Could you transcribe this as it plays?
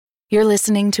You're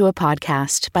listening to a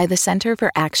podcast by the Center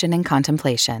for Action and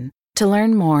Contemplation. To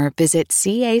learn more, visit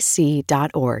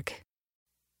cac.org.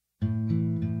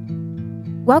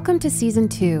 Welcome to Season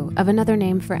 2 of Another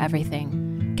Name for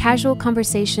Everything, casual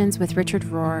conversations with Richard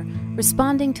Rohr,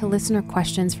 responding to listener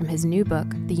questions from his new book,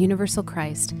 The Universal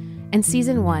Christ, and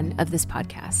Season 1 of this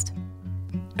podcast.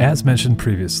 As mentioned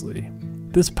previously,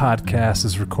 this podcast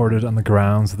is recorded on the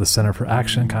grounds of the Center for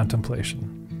Action and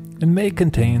Contemplation and may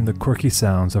contain the quirky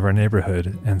sounds of our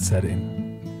neighborhood and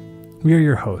setting. We are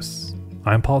your hosts.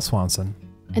 I'm Paul Swanson.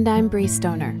 And I'm Bree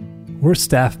Stoner. We're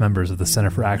staff members of the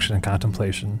Center for Action and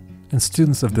Contemplation and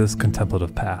students of this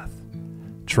contemplative path,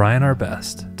 trying our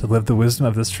best to live the wisdom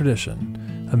of this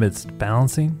tradition amidst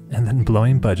balancing and then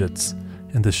blowing budgets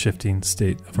in the shifting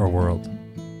state of our world.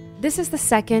 This is the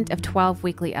second of 12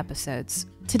 weekly episodes.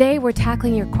 Today we're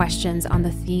tackling your questions on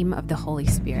the theme of the Holy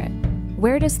Spirit.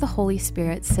 Where does the Holy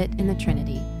Spirit sit in the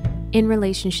Trinity in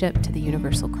relationship to the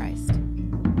universal Christ?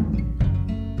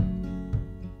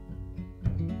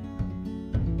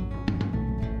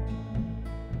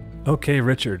 Okay,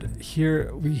 Richard,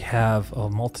 here we have a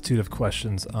multitude of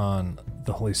questions on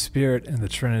the Holy Spirit and the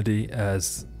Trinity,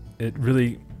 as it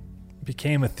really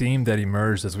became a theme that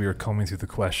emerged as we were combing through the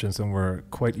questions, and we're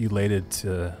quite elated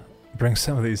to bring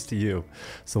some of these to you.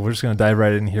 So we're just going to dive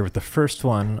right in here with the first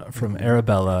one from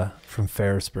Arabella from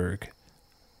Ferrisburg,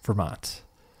 Vermont.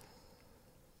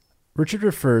 Richard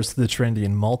refers to the Trinity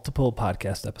in multiple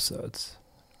podcast episodes.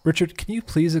 Richard, can you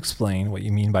please explain what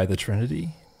you mean by the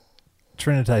Trinity?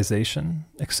 Trinitization,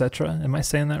 etc.? Am I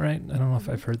saying that right? I don't know if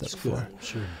I've heard that before.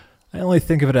 Sure. I only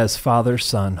think of it as Father,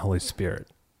 Son, Holy Spirit.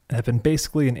 I have been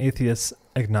basically an atheist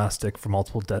agnostic for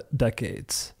multiple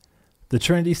decades. The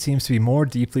Trinity seems to be more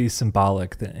deeply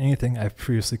symbolic than anything I've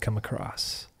previously come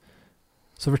across.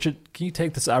 So, Richard, can you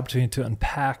take this opportunity to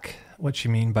unpack what you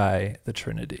mean by the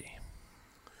Trinity?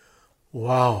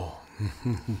 Wow.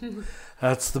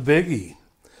 That's the biggie.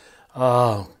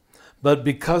 But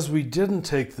because we didn't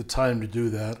take the time to do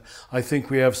that, I think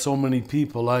we have so many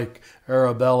people, like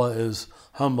Arabella is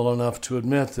humble enough to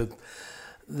admit, that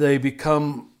they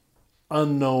become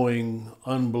unknowing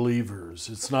unbelievers.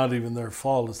 It's not even their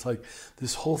fault. It's like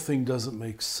this whole thing doesn't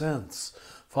make sense.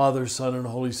 Father, Son, and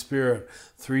Holy Spirit,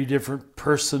 three different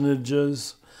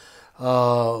personages,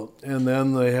 and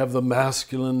then they have the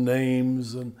masculine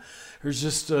names, and there's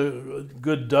just a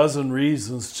good dozen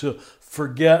reasons to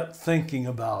forget thinking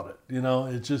about it. You know,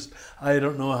 it just, I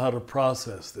don't know how to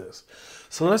process this.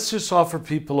 So let's just offer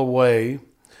people a way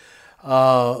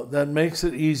that makes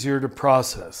it easier to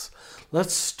process.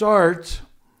 Let's start,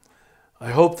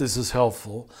 I hope this is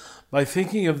helpful, by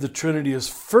thinking of the Trinity as,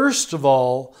 first of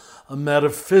all, a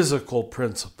metaphysical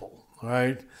principle, all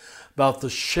right? About the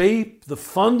shape, the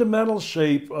fundamental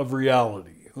shape of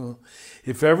reality.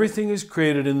 If everything is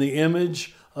created in the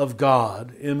image of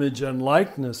God, image and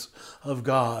likeness of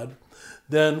God,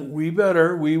 then we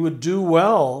would do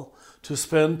well to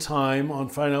spend time on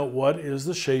finding out what is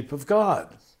the shape of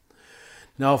God.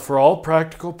 Now, for all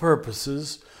practical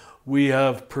purposes, we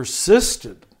have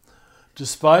persisted,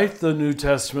 despite the New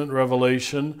Testament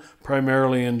revelation,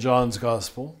 primarily in John's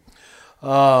Gospel,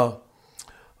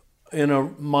 in a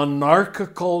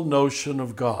monarchical notion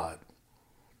of God.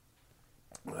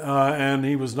 And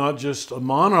he was not just a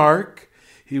monarch,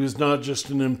 he was not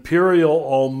just an imperial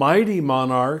almighty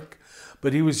monarch,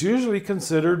 but he was usually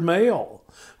considered male,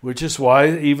 which is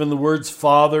why even the words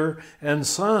Father and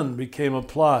Son became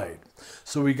applied.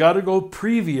 So we got to go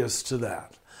previous to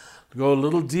that, go a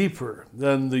little deeper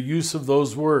than the use of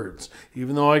those words,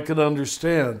 even though I could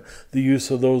understand the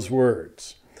use of those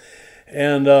words.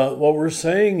 And what we're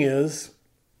saying is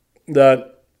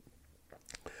that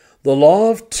the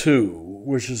law of two,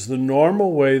 which is the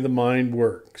normal way the mind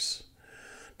works,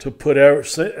 to put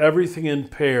everything in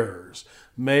pairs,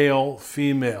 male,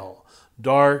 female,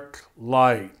 dark,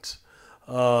 light,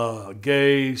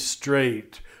 gay,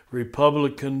 straight,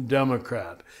 Republican,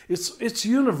 Democrat. It's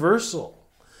universal.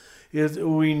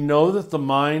 We know that the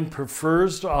mind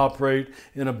prefers to operate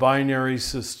in a binary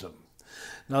system.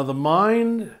 Now, the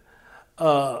mind,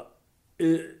 when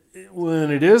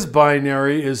it is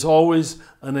binary, is always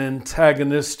an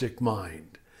antagonistic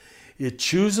mind. It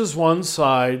chooses one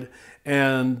side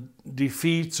and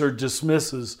defeats or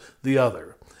dismisses the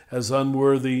other as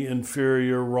unworthy,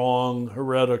 inferior, wrong,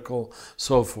 heretical,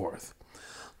 so forth.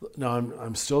 Now,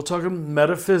 I'm still talking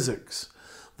metaphysics.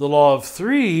 The law of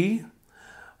three,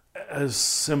 as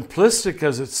simplistic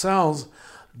as it sounds,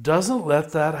 doesn't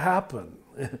let that happen.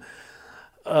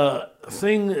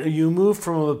 You move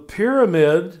from a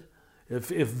pyramid, if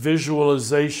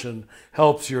visualization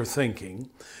helps your thinking,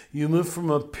 you move from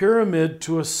a pyramid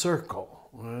to a circle.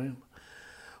 right?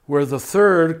 Where the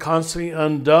third constantly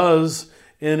undoes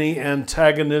any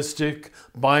antagonistic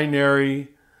binary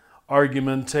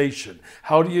argumentation.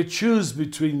 How do you choose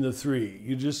between the three?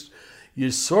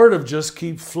 You sort of just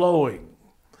keep flowing.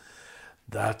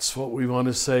 That's what we want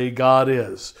to say God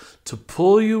is, to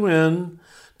pull you in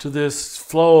to this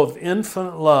flow of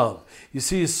infinite love. You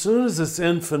see, as soon as it's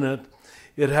infinite,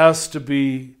 it has to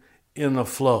be in a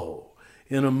flow,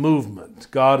 in a movement.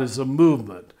 God is a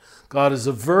movement. God is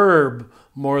a verb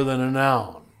more than a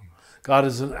noun. God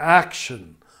is an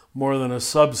action more than a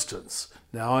substance.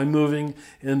 Now I'm moving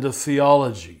into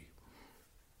theology.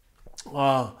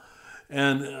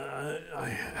 And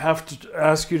I have to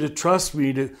ask you to trust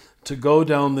me to go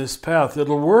down this path.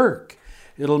 It'll work.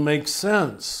 It'll make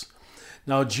sense.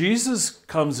 Now Jesus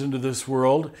comes into this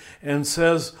world and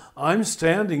says, I'm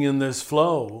standing in this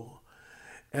flow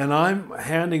and I'm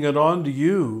handing it on to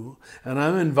you and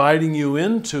I'm inviting you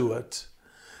into it.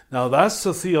 Now that's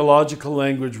the theological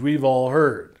language we've all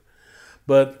heard.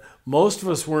 But most of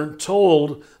us weren't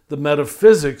told the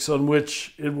metaphysics on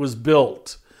which it was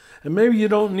built. And maybe you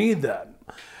don't need that.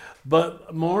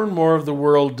 But more and more of the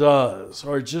world does,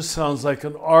 or it just sounds like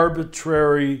an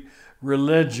arbitrary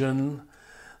religion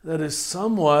that is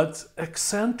somewhat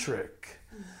eccentric.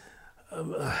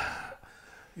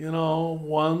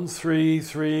 1, 3,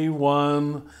 3,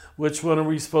 1. Which one are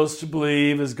we supposed to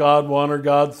believe? Is God 1 or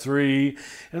God 3?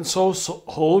 And so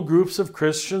whole groups of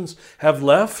Christians have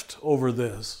left over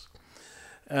this.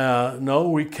 No,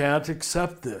 we can't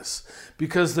accept this,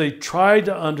 because they try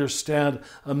to understand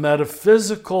a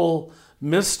metaphysical,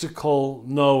 mystical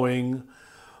knowing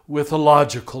with a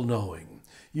logical knowing.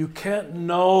 You can't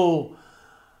know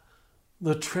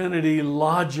the Trinity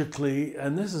logically,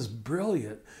 and this is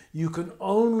brilliant. You can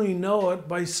only know it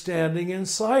by standing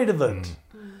inside of it.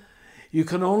 You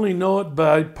can only know it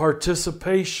by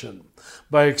participation,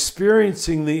 by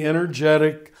experiencing the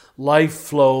energetic life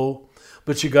flow,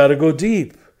 but you got to go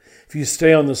deep. If you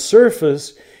stay on the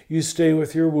surface, you stay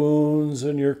with your wounds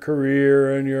and your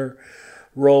career and your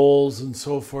roles and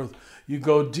so forth. You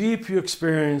go deep, you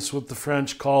experience what the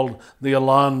French called the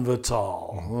élan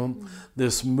vital,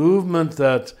 this movement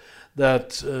that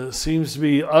seems to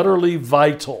be utterly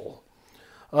vital,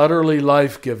 utterly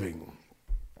life-giving,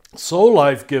 so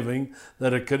life-giving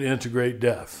that it could integrate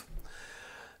death.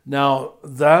 Now,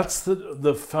 that's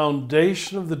the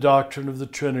foundation of the doctrine of the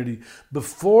Trinity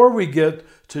before we get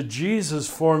to Jesus'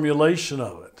 formulation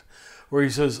of it, where he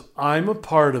says, I'm a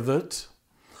part of it.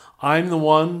 I'm the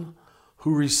one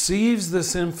who receives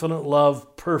this infinite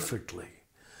love perfectly.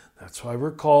 That's why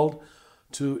we're called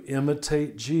to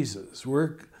imitate Jesus.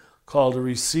 We're called to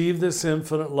receive this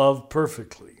infinite love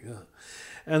perfectly.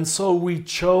 And so we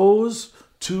chose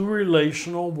two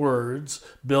relational words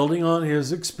building on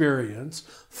his experience,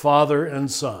 Father and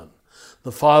Son.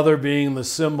 The Father being the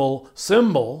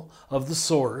symbol of the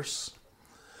source,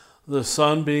 the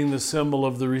Son being the symbol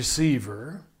of the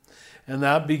receiver, and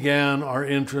that began our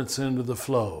entrance into the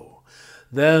flow.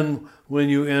 Then when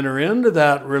you enter into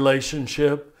that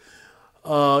relationship,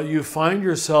 you find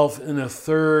yourself in a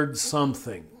third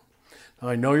something. Now,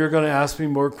 I know you're going to ask me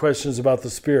more questions about the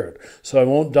Spirit, so I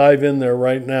won't dive in there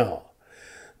right now.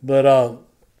 But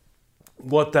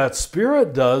what that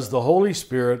Spirit does, the Holy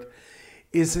Spirit,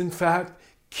 is in fact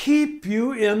keep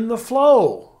you in the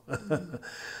flow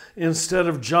instead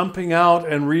of jumping out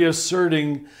and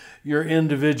reasserting your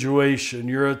individuation,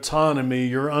 your autonomy,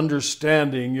 your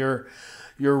understanding, your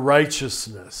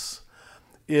righteousness.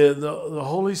 The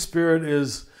Holy Spirit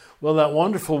is, well, that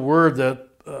wonderful word that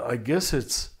I guess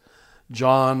it's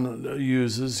John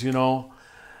uses,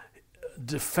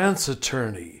 defense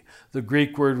attorney. The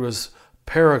Greek word was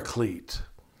paraclete,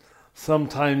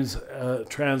 sometimes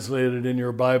translated in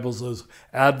your Bibles as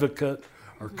advocate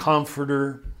or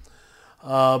comforter.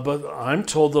 But I'm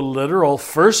told the literal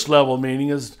first level meaning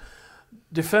is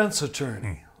defense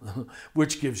attorney,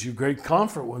 which gives you great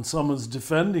comfort when someone's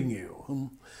defending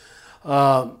you.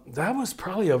 That was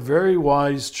probably a very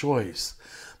wise choice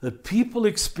that people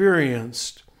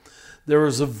experienced. There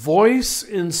was a voice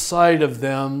inside of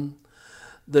them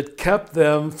that kept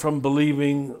them from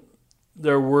believing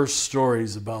their worst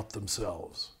stories about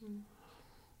themselves.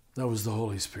 That was the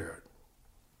Holy Spirit.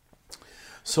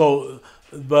 So,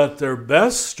 but their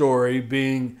best story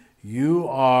being, you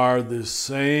are the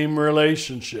same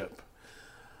relationship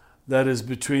that is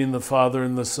between the Father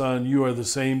and the Son. You are the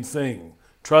same thing.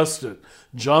 Trust it.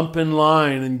 Jump in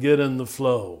line and get in the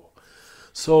flow.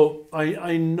 So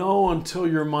I know until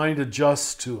your mind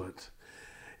adjusts to it,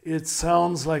 it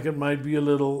sounds like it might be a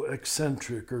little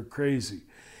eccentric or crazy.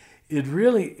 It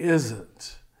really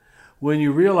isn't. When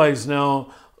you realize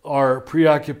now our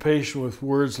preoccupation with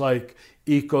words like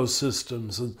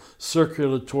ecosystems and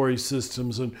circulatory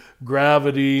systems and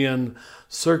gravity and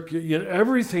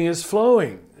everything is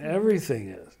flowing. Everything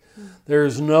is. There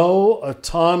is no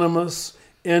autonomous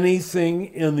anything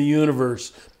in the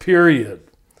universe, period.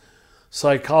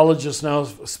 Psychologists now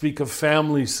speak of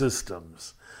family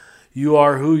systems. You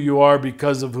are who you are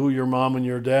because of who your mom and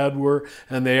your dad were,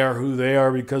 and they are who they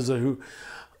are because of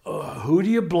who do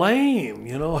you blame?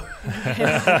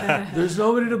 There's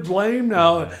nobody to blame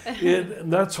now.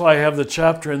 That's why I have the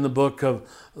chapter in the book of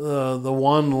the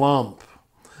one lump.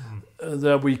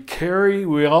 That we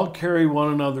all carry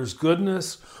one another's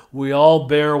goodness. We all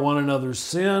bear one another's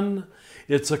sin.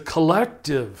 It's a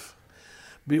collective.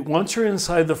 Once you're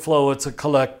inside the flow, it's a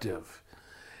collective.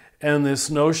 And this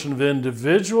notion of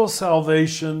individual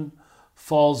salvation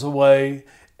falls away,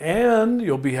 and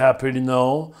you'll be happy to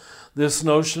know this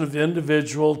notion of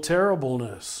individual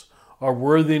terribleness or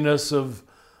worthiness of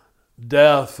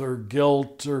death or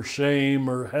guilt or shame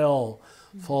or hell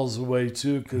falls away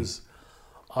too, because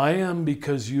I am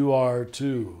because you are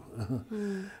too.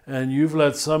 And you've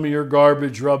let some of your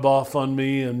garbage rub off on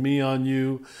me and me on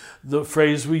you. The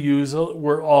phrase we use,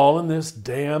 we're all in this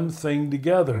damn thing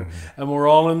together. And we're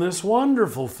all in this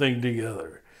wonderful thing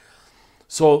together.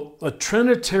 So a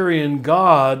Trinitarian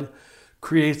God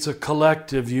creates a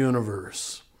collective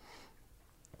universe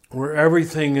where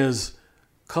everything is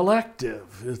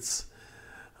collective.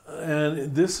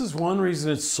 And this is one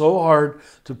reason it's so hard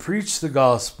to preach the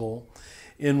gospel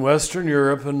in Western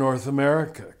Europe and North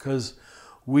America, because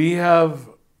we have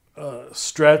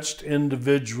stretched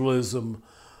individualism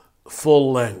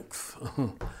full length.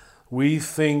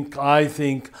 I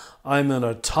think I'm an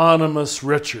autonomous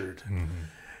Richard,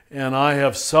 and I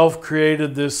have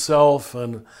self-created this self,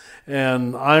 and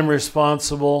I'm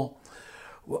responsible.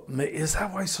 Well, is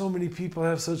that why so many people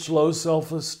have such low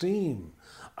self-esteem?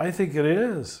 I think it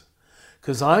is,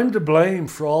 because I'm to blame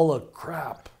for all the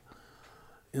crap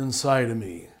inside of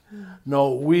me.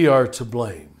 No, we are to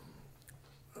blame.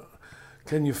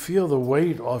 Can you feel the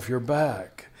weight off your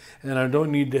back? And I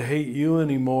don't need to hate you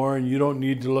anymore, and you don't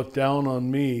need to look down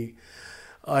on me.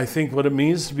 I think what it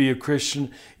means to be a Christian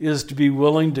is to be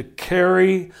willing to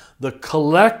carry the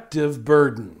collective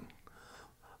burden.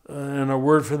 And a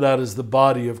word for that is the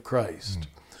body of Christ.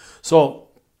 So,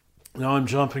 now I'm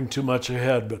jumping too much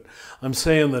ahead, but I'm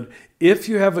saying that if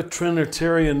you have a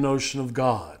Trinitarian notion of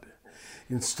God,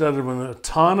 instead of an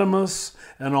autonomous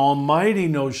and almighty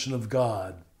notion of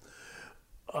God,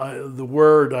 the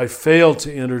word I failed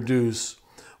to introduce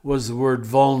was the word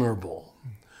vulnerable.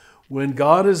 When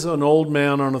God is an old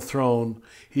man on a throne,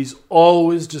 he's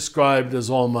always described as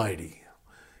almighty.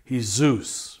 He's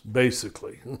Zeus,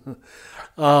 basically.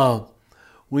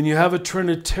 When you have a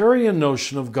Trinitarian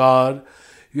notion of God,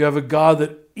 you have a God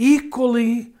that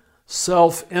equally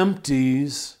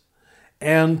self-empties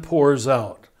and pours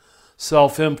out.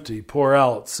 Self-empty, pour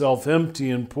out,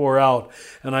 self-empty and pour out.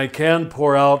 And I can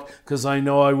pour out because I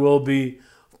know I will be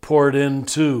poured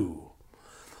into.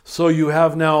 So you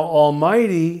have now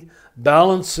Almighty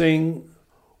balancing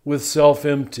with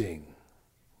self-emptying.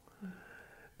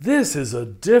 This is a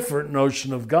different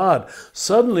notion of God.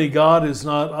 Suddenly God is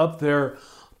not up there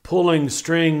pulling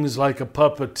strings like a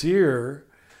puppeteer,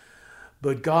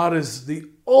 but God is the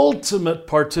ultimate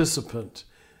participant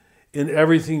in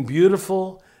everything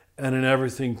beautiful and in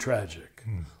everything tragic.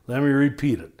 Let me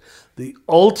repeat it. The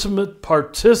ultimate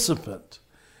participant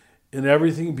in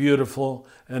everything beautiful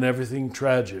and everything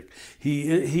tragic.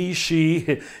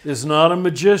 She is not a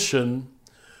magician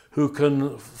who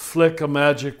can flick a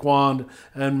magic wand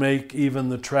and make even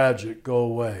the tragic go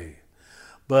away.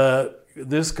 But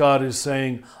this God is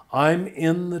saying, I'm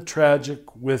in the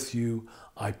tragic with you,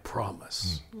 I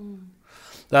promise.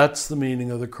 That's the meaning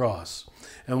of the cross.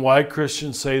 And why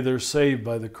Christians say they're saved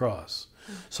by the cross.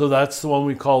 So that's the one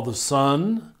we call the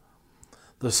Son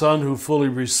who fully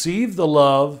received the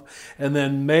love and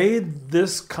then made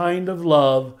this kind of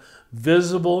love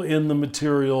visible in the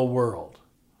material world.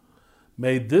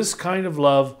 Made this kind of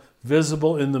love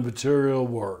visible in the material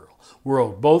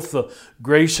world. Both the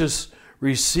gracious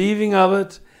receiving of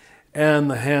it and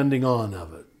the handing on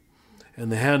of it.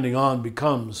 And the handing on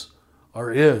becomes,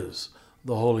 or is,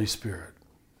 the Holy Spirit.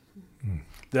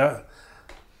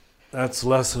 That's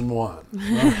lesson 1.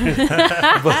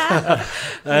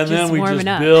 And then we just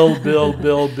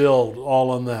build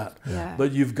all on that. Yeah.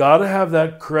 But you've got to have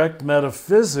that correct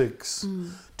metaphysics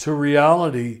to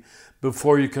reality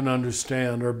before you can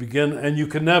understand or begin, and you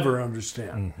can never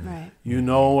understand. Right. You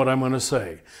know what I'm going to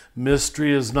say.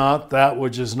 Mystery is not that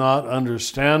which is not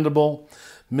understandable.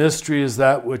 Mystery is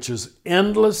that which is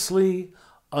endlessly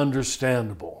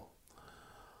understandable.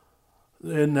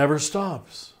 It never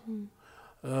stops.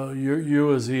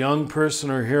 You as a young person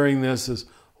are hearing this as,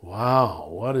 wow,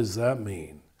 what does that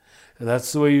mean? And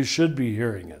that's the way you should be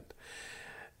hearing it.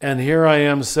 And here I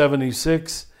am,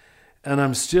 76, and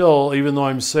I'm still, even though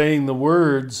I'm saying the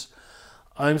words,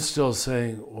 I'm still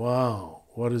saying, wow,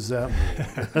 what does that mean?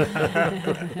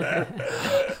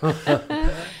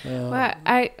 Well,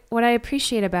 what I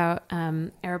appreciate about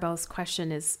Arabella's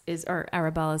question is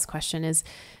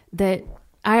that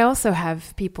I also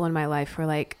have people in my life who are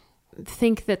like,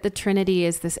 think that the Trinity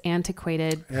is this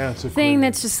antiquated thing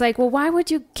that's just like, well, why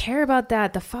would you care about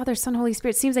that? The Father, Son, Holy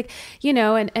Spirit seems like,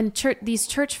 and these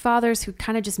church fathers who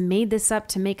kind of just made this up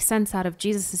to make sense out of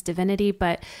Jesus's divinity.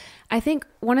 But I think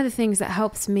one of the things that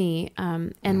helps me,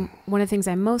 and one of the things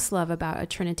I most love about a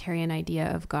Trinitarian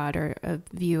idea of God or a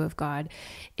view of God,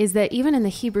 is that even in the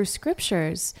Hebrew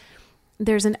Scriptures,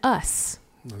 there's an us.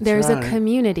 There's a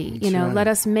community, let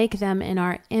us make them in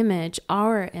our image,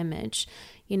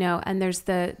 and there's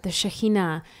the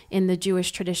Shekhinah in the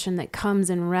Jewish tradition that comes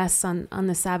and rests on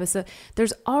the Sabbath. So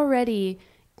there's already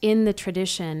in the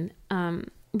tradition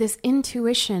this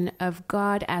intuition of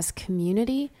God as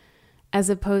community, as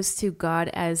opposed to God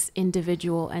as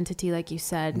individual entity, like you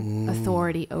said,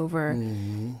 authority over.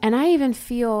 And I even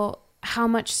feel how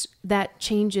much that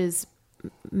changes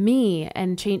me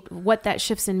and what that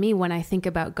shifts in me when I think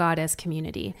about God as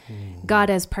community,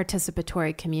 God as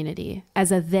participatory community,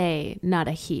 as a they, not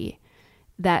a he.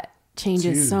 That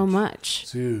changes so much.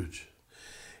 It's huge.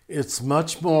 It's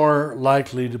much more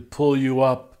likely to pull you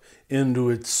up into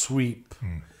its sweep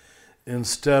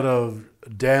instead of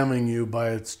damning you by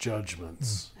its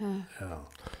judgments.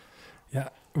 Yeah.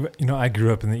 I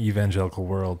grew up in the evangelical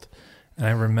world, and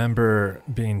I remember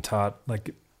being taught,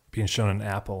 like, being shown an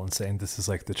apple and saying, this is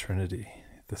like the Trinity.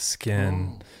 The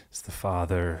skin is the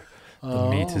Father, the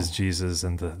meat is Jesus,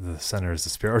 and the center is the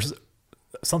Spirit, or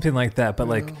something like that. But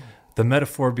like the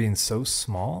metaphor being so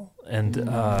small and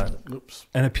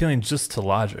appealing just to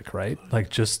logic, right? Like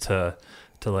just to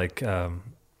like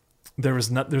there's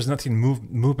nothing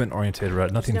movement oriented,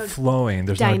 right? Nothing flowing.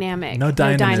 There's dynamic. No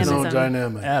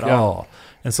dynamism at all.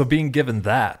 And so being given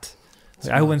that.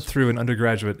 I went through an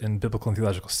undergraduate in biblical and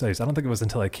theological studies. I don't think it was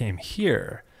until I came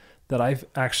here that I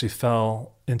actually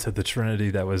fell into the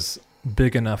Trinity that was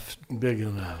big enough.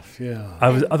 Yeah.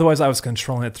 Otherwise, I was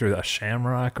controlling it through a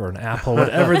shamrock or an apple,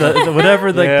 whatever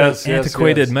the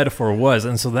antiquated metaphor was.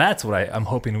 And so that's what I'm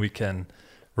hoping we can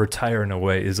retire in a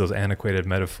way, is those antiquated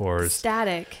metaphors.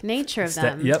 Static nature of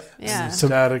them. Yep. Yeah.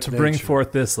 To bring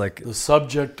forth this, like, the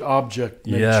subject-object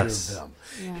nature of them.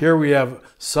 Yeah. Here we have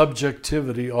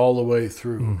subjectivity all the way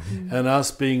through, and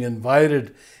us being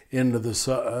invited into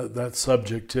that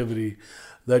subjectivity,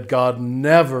 that God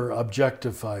never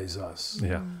objectifies us.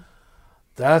 Yeah,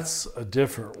 that's a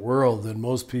different world than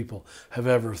most people have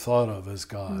ever thought of as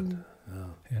God.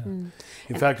 In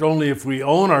fact, only if we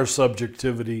own our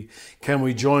subjectivity can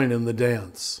we join in the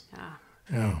dance.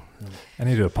 I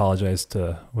need to apologize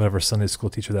to whatever Sunday school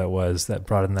teacher that was that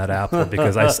brought in that apple,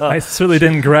 because I certainly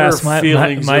didn't grasp my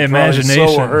imagination.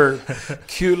 So hurt.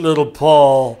 Cute little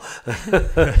Paul.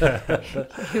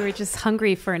 You were just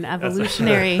hungry for an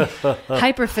evolutionary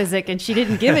hyperphysic, and she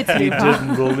didn't give it to you, Paul. He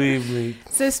didn't believe me.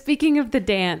 So speaking of the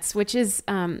dance, which is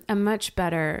a much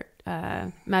better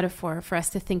metaphor for us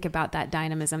to think about that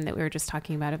dynamism that we were just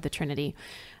talking about of the Trinity.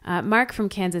 Mark from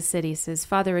Kansas City says,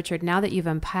 Father Richard, now that you've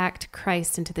unpacked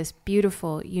Christ into this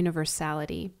beautiful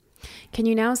universality, can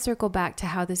you now circle back to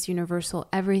how this universal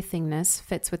everythingness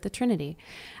fits with the Trinity?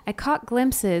 I caught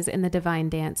glimpses in the divine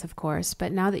dance, of course,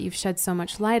 but now that you've shed so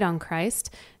much light on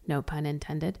Christ, no pun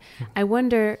intended, I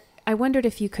wondered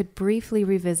if you could briefly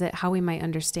revisit how we might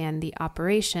understand the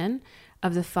operation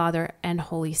of the Father and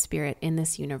Holy Spirit in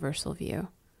this universal view.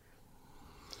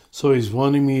 So he's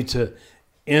wanting me to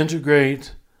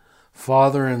integrate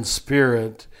Father and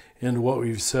Spirit into what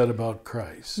we've said about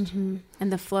Christ. Mm-hmm.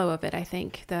 And the flow of it, I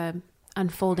think, the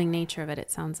unfolding nature of it,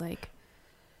 it sounds like.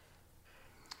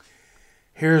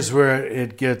 Here's where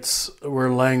where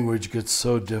language gets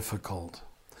so difficult.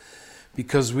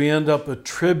 Because we end up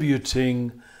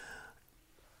attributing,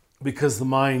 because the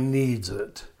mind needs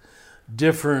it,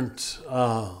 different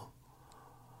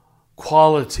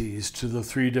qualities to the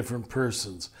three different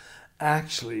persons.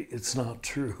 Actually, it's not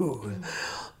true.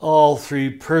 All three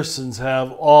persons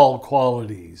have all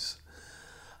qualities.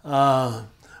 But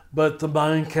the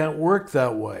mind can't work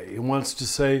that way. It wants to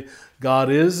say God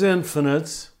is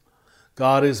infinite,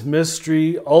 God is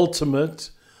mystery, ultimate.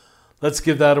 Let's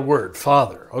give that a word,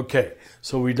 Father. Okay,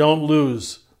 so we don't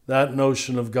lose that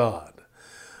notion of God.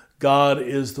 God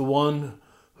is the one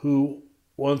who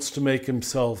wants to make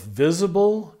himself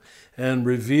visible and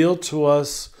reveal to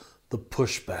us the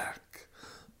pushback,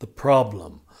 the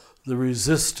problem, the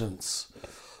resistance,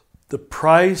 the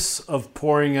price of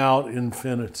pouring out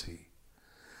infinity.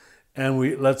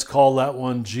 And let's call that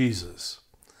one Jesus.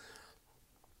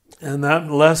 And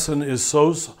that lesson is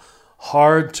so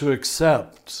hard to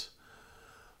accept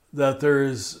that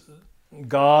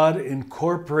God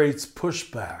incorporates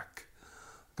pushback.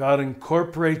 God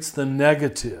incorporates the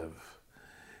negative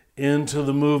into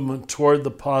the movement toward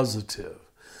the positive.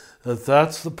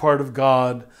 That's the part of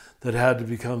God that had to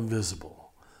become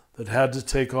visible, that had to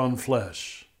take on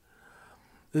flesh.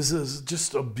 This is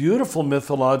just a beautiful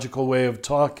mythological way of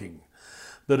talking,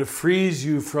 but it frees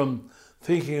you from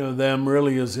thinking of them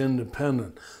really as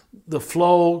independent. The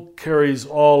flow carries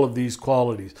all of these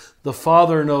qualities. The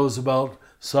Father knows about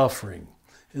suffering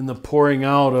in the pouring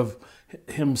out of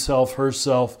himself,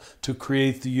 herself, to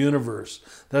create the universe.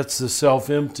 That's the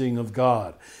self-emptying of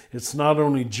God. It's not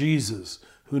only Jesus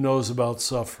who knows about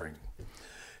suffering.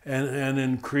 And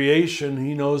in creation,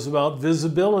 he knows about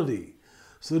visibility.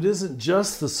 So it isn't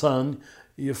just the Son.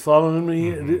 You follow me?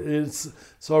 It's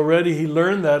already, he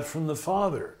learned that from the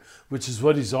Father, which is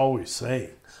what he's always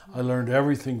saying. I learned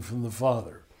everything from the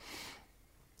Father.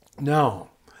 Now,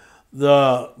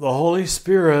 the Holy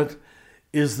Spirit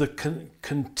is the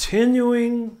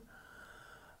continuing,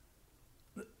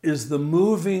 is the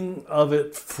moving of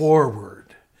it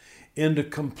forward into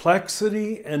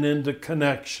complexity and into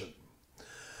connection.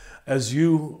 As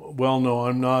you well know,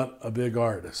 I'm not a big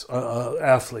artist,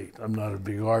 athlete. I'm not a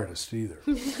big artist either.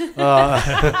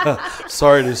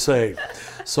 Sorry to say.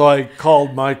 So I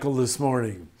called Michael this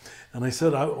morning, and I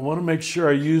said, I want to make sure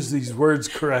I use these words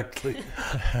correctly.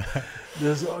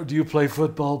 Do you play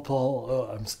football,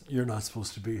 Paul? You're not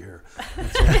supposed to be here.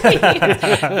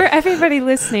 For everybody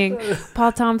listening,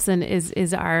 Paul Thompson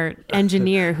is our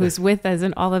engineer who's with us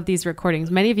in all of these recordings.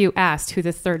 Many of you asked who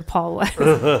the third Paul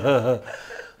was.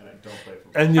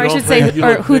 And or I should say,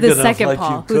 or who the second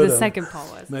Paul,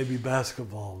 was. Maybe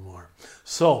basketball more.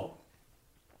 So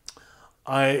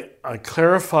I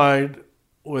clarified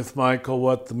with Michael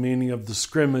what the meaning of the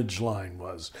scrimmage line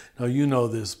was. Now you know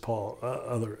this, Paul.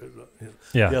 The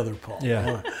other Paul.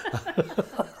 Yeah.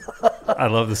 I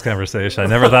love this conversation. I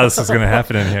never thought this was going to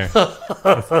happen in here.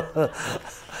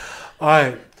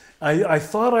 I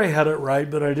thought I had it right,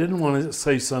 but I didn't want to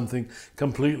say something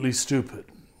completely stupid.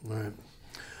 Right.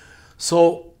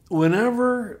 So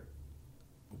whenever,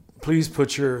 please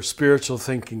put your spiritual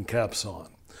thinking caps on.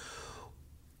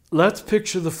 Let's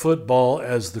picture the football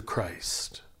as the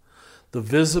Christ, the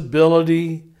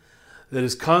visibility that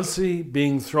is constantly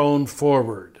being thrown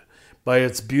forward by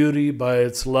its beauty, by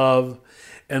its love,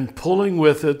 and pulling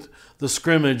with it the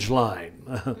scrimmage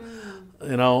line.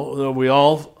 We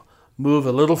all move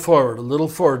a little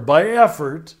forward by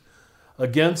effort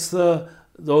against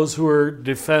those who are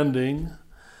defending.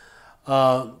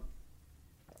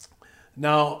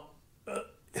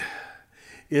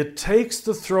 It takes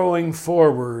the throwing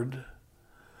forward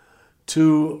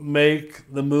to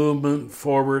make the movement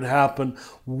forward happen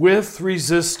with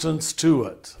resistance to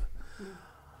it.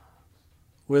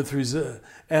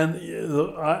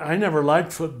 I never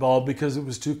liked football because it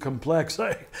was too complex.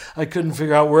 I couldn't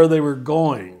figure out where they were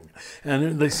going,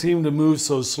 and they seemed to move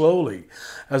so slowly.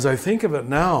 As I think of it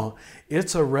now,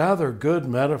 it's a rather good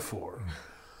metaphor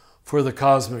for the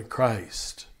cosmic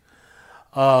Christ.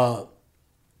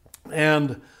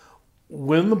 And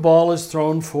when the ball is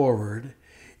thrown forward,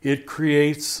 it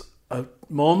creates a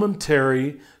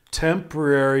momentary,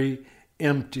 temporary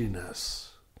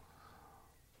emptiness.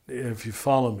 If you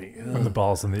follow me. When the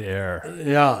ball's in the air.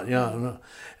 Yeah.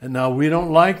 And now we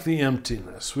don't like the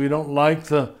emptiness. We don't like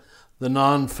the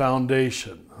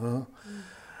non-foundation. Huh?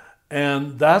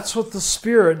 And that's what the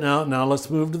Spirit, now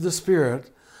let's move to the Spirit.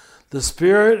 The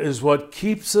Spirit is what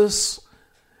keeps us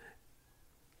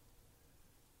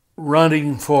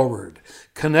running forward,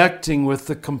 connecting with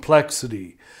the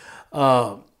complexity.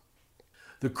 The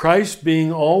Christ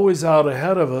being always out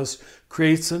ahead of us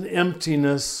creates an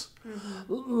emptiness.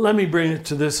 Let me bring it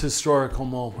to this historical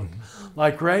moment.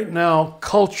 Like right now,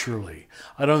 culturally,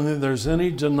 I don't think there's any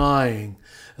denying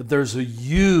that there's a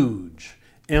huge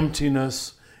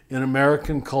emptiness in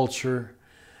American culture.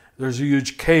 There's a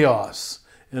huge chaos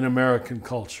in American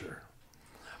culture.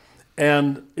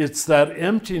 And it's that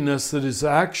emptiness that is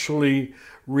actually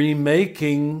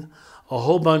remaking a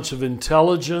whole bunch of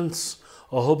intelligence,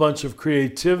 a whole bunch of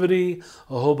creativity,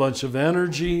 a whole bunch of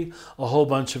energy, a whole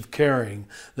bunch of caring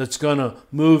that's going to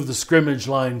move the scrimmage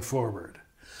line forward.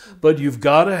 But you've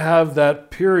got to have that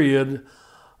period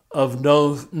of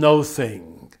no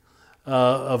thing,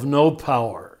 of no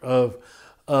power, of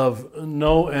of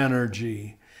no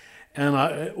energy. And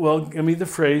give me the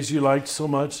phrase you liked so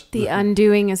much. The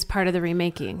undoing is part of the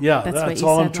remaking. Yeah, that's what you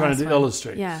all said I'm trying to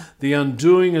illustrate. Yeah. The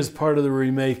undoing is part of the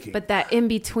remaking. But that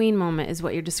in-between moment is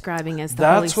what you're describing as the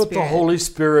Holy Spirit. That's what the Holy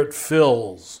Spirit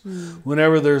fills.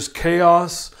 Whenever there's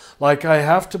chaos, like I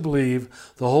have to believe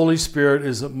the Holy Spirit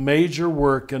is a major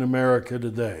work in America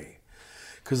today.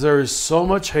 Because there is so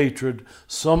much hatred,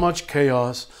 so much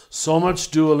chaos, so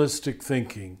much dualistic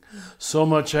thinking, so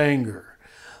much anger,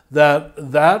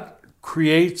 that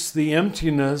creates the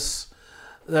emptiness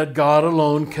that God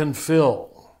alone can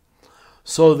fill.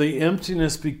 So the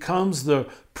emptiness becomes the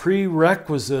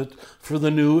prerequisite for the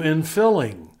new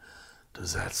infilling.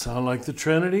 Does that sound like the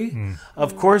Trinity?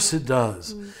 Of course it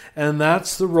does. And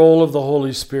that's the role of the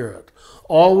Holy Spirit.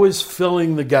 Always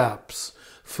filling the gaps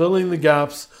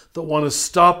that want to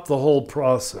stop the whole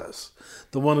process,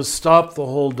 that want to stop the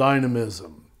whole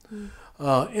dynamism.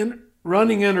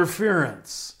 Running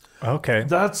interference. Okay.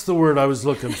 That's the word I was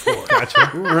looking for. Gotcha.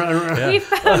 We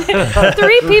found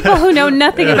 3 people who know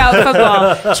nothing about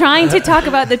football trying to talk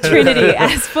about the Trinity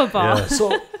as football. Yeah.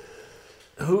 So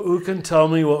who can tell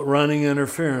me what running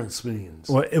interference means?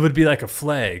 Well, it would be like a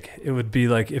flag. It would be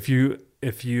like if you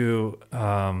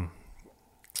how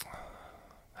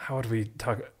would we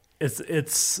talk?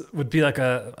 It's would be like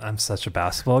I'm such a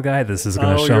basketball guy. This is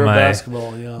going to show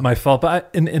my fault. But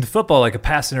in football, like a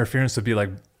pass interference would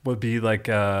be like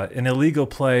an illegal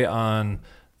play on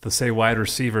the, say, wide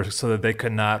receiver, so that they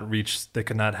could not have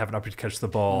an opportunity to catch the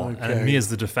ball. Okay. And me as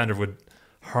the defender would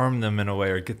harm them in a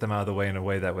way or get them out of the way in a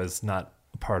way that was not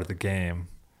a part of the game.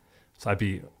 So I'd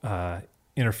be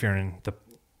interfering.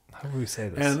 How do we say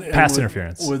this? Pass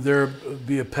interference. Would there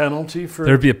be a penalty for?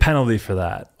 There'd be a penalty for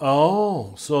that.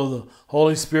 Oh, so the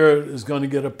Holy Spirit is going to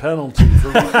get a penalty for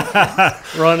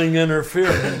running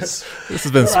interference. This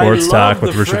has been Sports Talk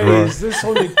with Richard Rohr. This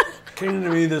only came to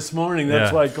me this morning.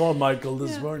 That's why I called Michael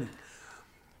this morning.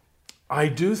 I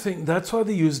do think that's why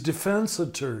they use defense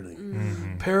attorney,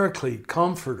 paraclete,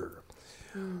 comforter.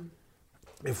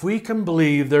 If we can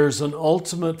believe there's an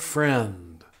ultimate friend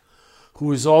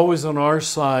who is always on our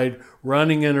side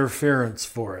running interference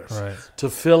for us, to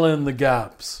fill in the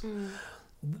gaps,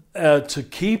 to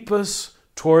keep us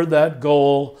toward that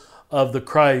goal of the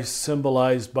Christ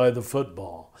symbolized by the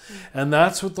football. And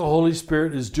that's what the Holy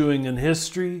Spirit is doing in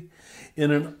history in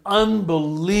an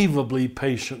unbelievably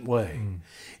patient way.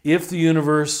 If the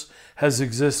universe has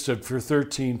existed for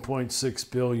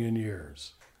 13.6 billion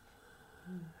years.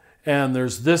 And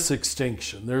there's this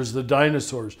extinction, there's the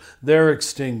dinosaurs, they're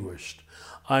extinguished.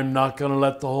 I'm not going to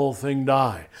let the whole thing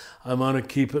die. I'm going to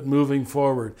keep it moving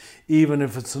forward, even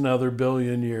if it's another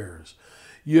billion years.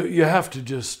 You have to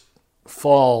just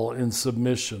fall in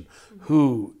submission.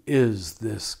 Who is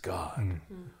this God?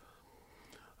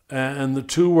 And the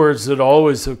 2 words that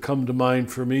always have come to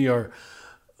mind for me are,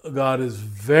 God is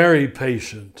very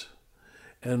patient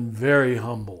and very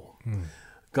humble.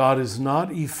 God is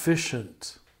not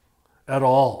efficient at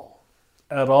all.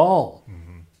 At all.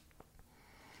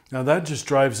 Now that just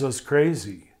drives us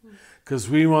crazy because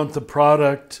we want the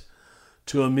product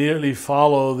to immediately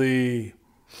follow the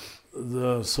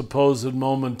supposed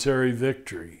momentary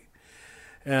victory.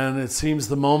 And it seems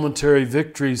the momentary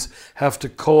victories have to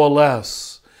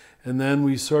coalesce, and then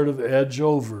we sort of edge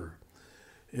over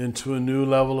into a new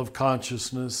level of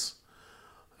consciousness,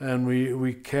 and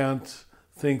we can't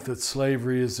think that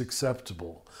slavery is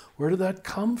acceptable. Where did that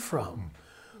come from?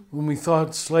 When we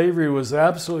thought slavery was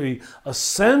absolutely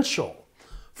essential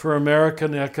for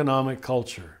American economic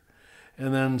culture.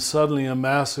 And then suddenly a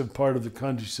massive part of the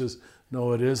country says,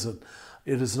 no, it isn't.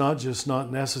 It is not just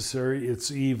not necessary, it's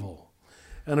evil.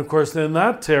 And of course, then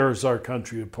that tears our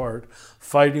country apart,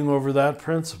 fighting over that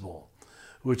principle,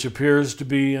 which appears to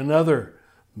be another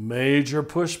major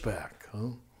pushback.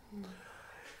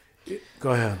 Go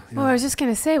ahead. Well, I was just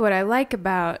going to say what I like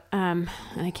about, and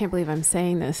I can't believe I'm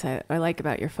saying this, I like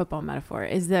about your football metaphor,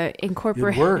 is that It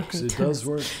works. It does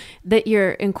work. That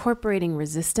you're incorporating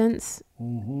resistance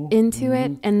into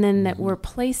it, and then that we're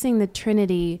placing the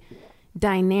Trinity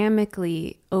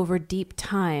dynamically over deep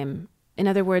time. In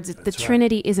other words, the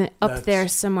Trinity isn't up there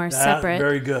somewhere separate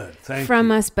very good. Thank from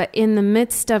you. us, but in the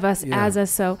midst of us, as us.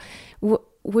 So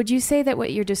would you say that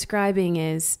what you're describing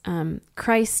is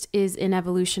Christ is in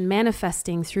evolution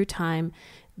manifesting through time,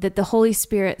 that the Holy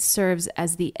Spirit serves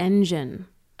as the engine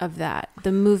of that,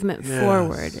 the movement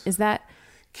forward? Is that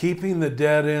keeping the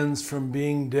dead ends from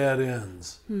being dead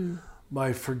ends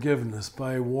by forgiveness,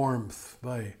 by warmth,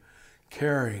 by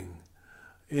caring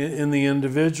in the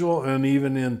individual and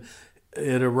even in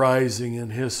it arising in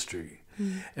history.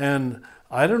 And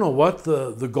I don't know what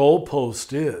the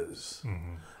goalpost is,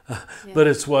 but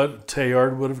it's what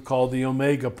Teilhard would have called the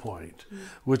omega point,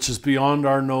 which is beyond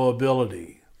our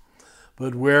knowability.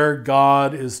 But where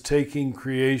God is taking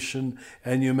creation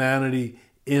and humanity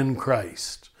in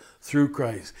Christ, through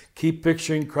Christ. Keep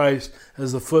picturing Christ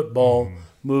as the football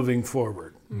moving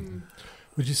forward.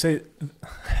 Would you say,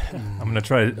 I'm going to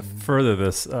try to further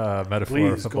this metaphor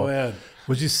Please, of football. go ahead.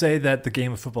 Would you say that the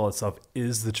game of football itself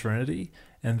is the Trinity,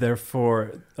 and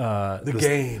therefore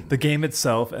the game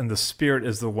itself and the Spirit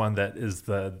is the one that is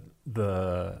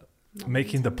the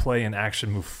making the play and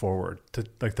action move forward? To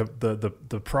like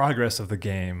the progress of the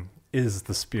game is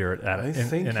the Spirit in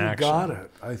action. You got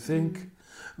it. I think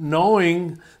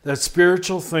knowing that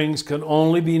spiritual things can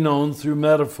only be known through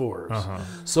metaphors.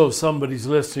 So if somebody's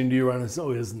listening to you and says,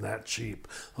 "Oh, isn't that cheap?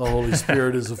 The Holy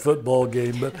Spirit is a football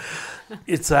game," but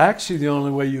it's actually the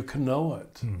only way you can know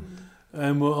it.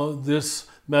 And this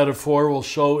metaphor will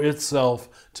show itself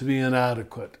to be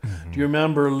inadequate. Do you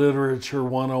remember Literature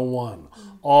 101?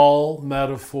 All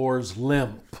metaphors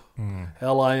limp,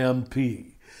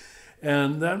 L-I-M-P.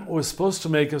 And that was supposed to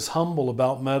make us humble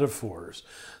about metaphors.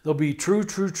 They'll be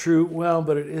true, well,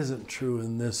 but it isn't true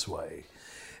in this way.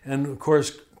 And of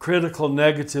course, critical,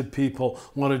 negative people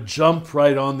want to jump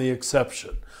right on the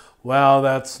exception. Wow,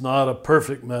 that's not a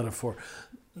perfect metaphor.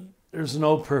 There's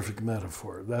no perfect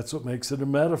metaphor. That's what makes it a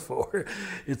metaphor.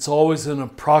 It's always an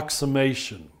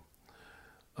approximation,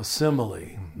 a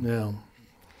simile. Yeah.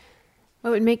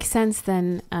 Well, it would make sense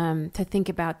then to think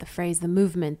about the phrase, the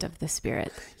movement of the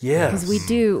Spirit. Yes.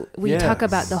 Because we talk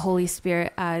about the Holy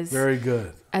Spirit as very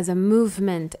good, as a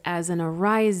movement, as an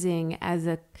arising, as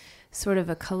a sort of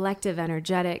a collective,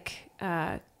 energetic,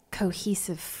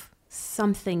 cohesive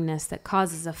somethingness that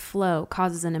causes a flow,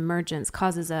 causes an emergence,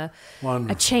 causes a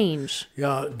change.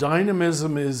 Yeah,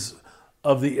 dynamism is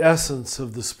of the essence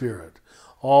of the Spirit.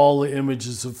 All the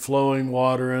images of flowing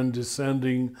water and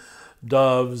descending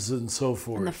doves and so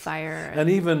forth. And the fire. And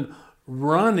even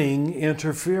running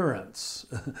interference,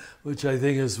 which I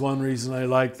think is one reason I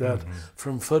like that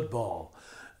from football.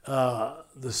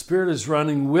 The Spirit is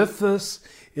running with us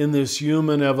in this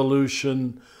human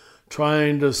evolution,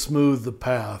 trying to smooth the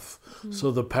path so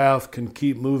the path can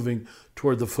keep moving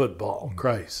toward the football,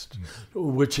 Christ,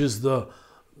 which is the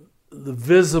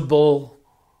visible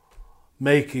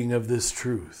making of this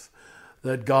truth,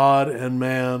 that God and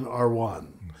man are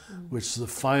one. Which is the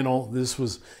final, this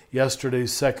was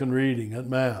yesterday's second reading at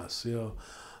Mass.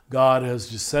 God has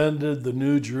descended, the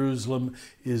new Jerusalem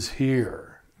is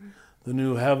here. The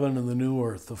new heaven and the new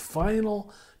earth. The final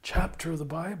chapter of the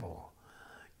Bible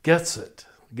gets it,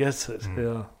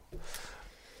 yeah.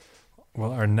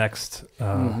 Well, our next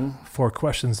 4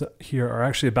 questions here are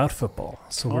actually about football.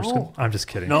 So we're just I'm just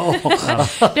kidding. No. No,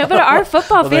 but our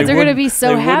football fans are going to be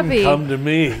so happy. Come to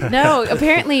me. No,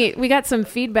 apparently we got some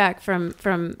feedback from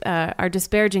our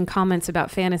disparaging comments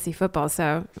about fantasy football.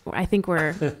 So I think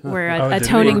we're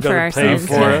atoning for our sins.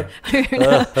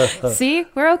 See,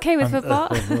 we're okay with football.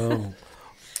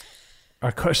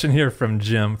 Our question here from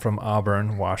Jim from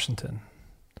Auburn, Washington.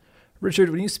 Richard,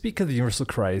 when you speak of the universal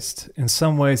Christ, in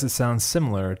some ways it sounds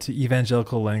similar to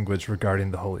evangelical language regarding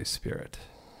the Holy Spirit.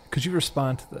 Could you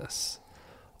respond to this?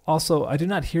 Also, I do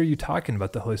not hear you talking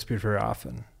about the Holy Spirit very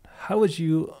often. How would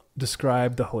you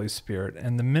describe the Holy Spirit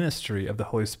and the ministry of the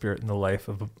Holy Spirit in the life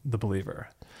of the believer?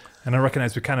 And I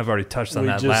recognize we kind of already touched on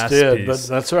that last piece. But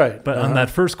that's right. But on that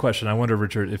first question, I wonder,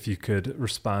 Richard, if you could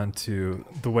respond to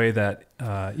the way that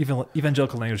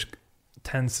evangelical language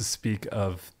tends to speak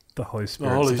of the Holy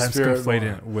Spirit, sometimes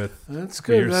conflating it with what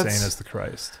you're saying as the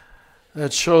Christ.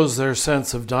 That shows their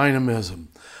sense of dynamism.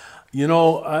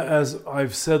 As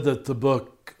I've said that the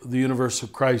book, The Universal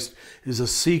Christ, is a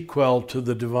sequel to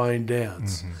The Divine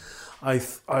Dance.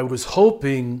 I was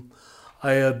hoping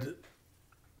I had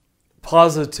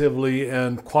positively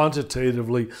and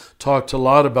quantitatively talked a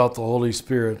lot about the Holy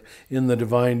Spirit in The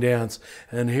Divine Dance.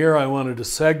 And here I wanted to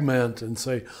segment and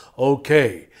say,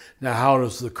 okay, now how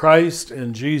does the Christ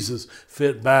and Jesus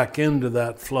fit back into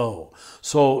that flow?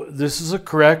 So this is a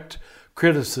correct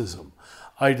criticism.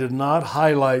 I did not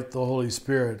highlight the Holy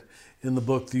Spirit in the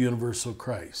book, The Universal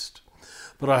Christ.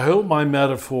 But I hope my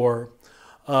metaphor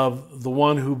of the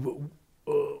one who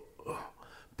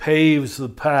paves the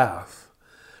path,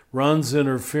 runs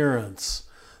interference,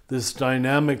 this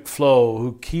dynamic flow,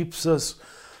 who keeps us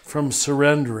from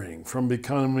surrendering, from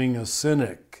becoming a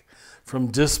cynic, from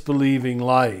disbelieving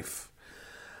life.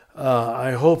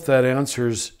 I hope that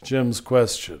answers Jim's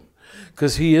question,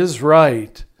 because he is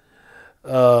right.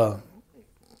 But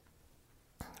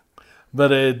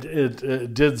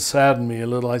it did sadden me a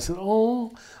little. I said,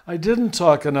 I didn't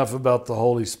talk enough about the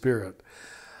Holy Spirit.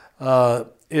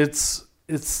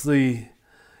 It's the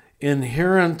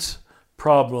inherent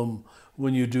problem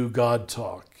when you do God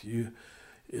talk.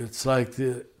 It's like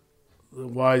the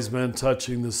wise men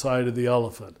touching the side of the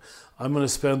elephant. I'm going to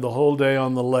spend the whole day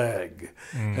on the leg.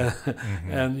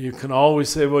 And you can always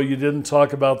say, well, you didn't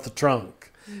talk about the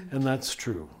trunk. And that's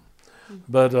true.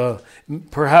 But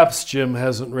perhaps Jim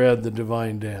hasn't read The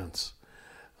Divine Dance.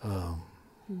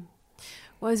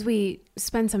 Well, as we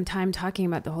spend some time talking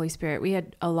about the Holy Spirit, we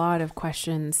had a lot of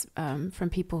questions from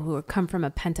people who come from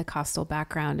a Pentecostal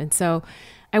background. And so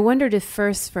I wondered if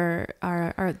first for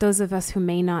our those of us who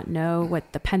may not know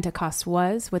what the Pentecost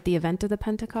was, what the event of the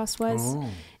Pentecost was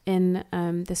in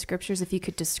the scriptures, if you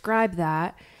could describe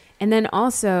that, and then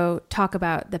also talk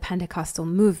about the Pentecostal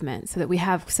movement so that we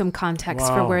have some context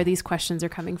for where these questions are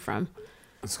coming from.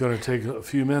 It's going to take a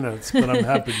few minutes, but I'm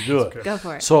happy to do it. Go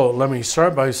for it. So let me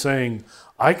start by saying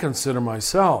I consider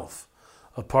myself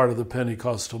a part of the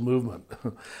Pentecostal movement.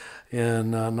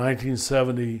 In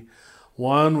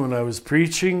 1971, when I was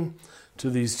preaching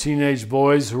to these teenage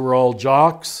boys who were all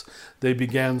jocks, they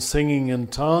began singing in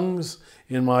tongues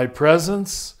in my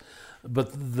presence,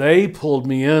 but they pulled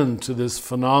me into this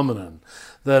phenomenon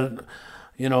that,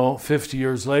 50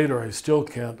 years later, I still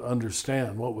can't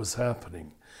understand what was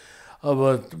happening.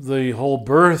 But the whole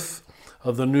birth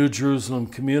of the New Jerusalem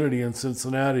community in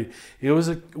Cincinnati,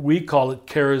 we call it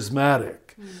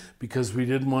charismatic because we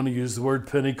didn't want to use the word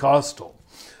Pentecostal.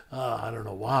 I don't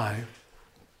know why.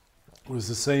 It was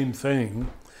the same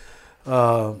thing.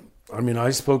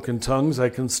 I spoke in tongues. I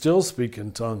can still speak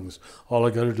in tongues. All I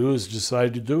got to do is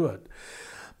decide to do it.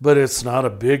 But it's not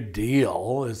a big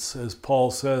deal. It's, as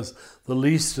Paul says, the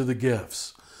least of the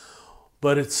gifts.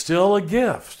 But it's still a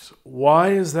gift. Why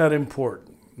is that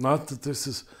important? Not that this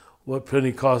is what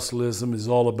Pentecostalism is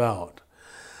all about.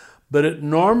 But it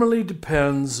normally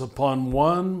depends upon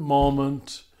one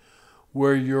moment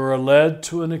where you're led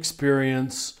to an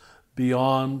experience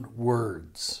beyond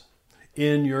words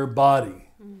in your body.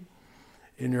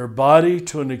 In your body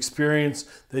to an experience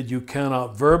that you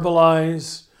cannot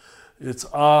verbalize. It's as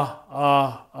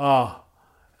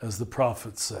the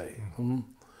prophets say.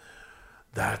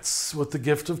 That's what the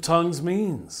gift of tongues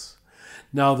means.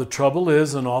 Now, the trouble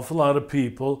is an awful lot of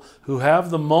people who have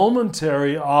the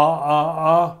momentary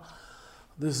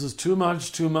this is too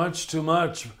much,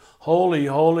 holy,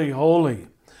 holy, holy.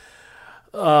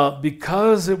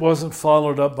 Because it wasn't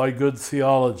followed up by good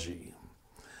theology,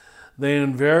 they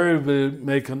invariably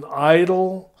make an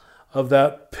idol of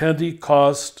that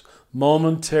Pentecost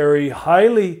momentary,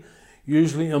 highly,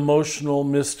 usually emotional,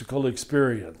 mystical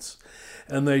experience.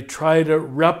 And they try to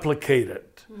replicate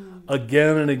it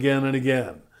again and again and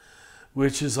again,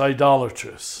 which is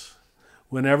idolatrous.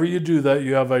 Whenever you do that,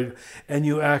 and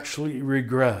you actually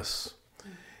regress.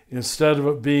 Instead of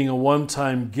it being a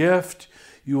one-time gift,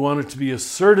 you want it to be a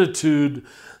certitude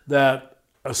that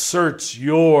asserts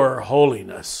your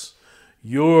holiness,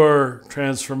 your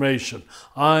transformation.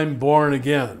 I'm born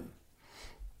again.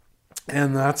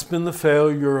 And that's been the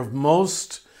failure of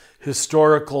most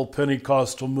historical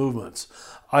Pentecostal movements.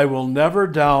 I will never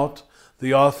doubt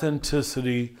the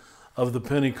authenticity of the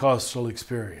Pentecostal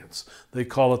experience. They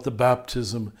call it the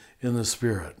baptism in the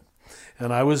Spirit.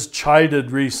 And I was chided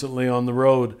recently on the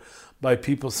road by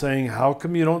people saying, how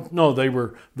come you don't, no, they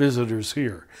were visitors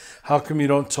here. How come you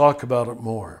don't talk about it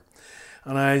more?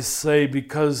 And I say,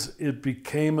 because it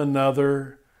became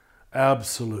another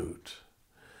absolute.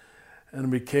 And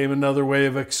it became another way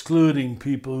of excluding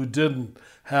people who didn't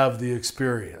have the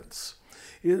experience.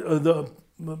 The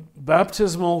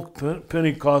baptismal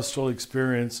Pentecostal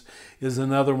experience is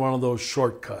another one of those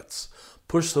shortcuts.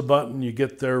 Push the button, you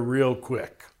get there real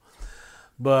quick.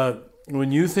 But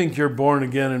when you think you're born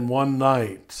again in one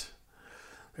night,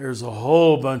 there's a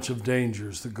whole bunch of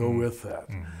dangers that go with that.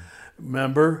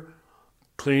 Remember,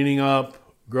 cleaning up,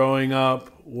 growing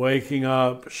up, waking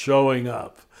up, showing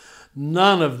up.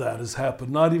 None of that has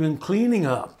happened, not even cleaning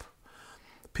up.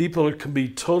 People can be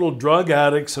total drug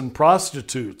addicts and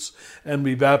prostitutes and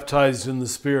be baptized in the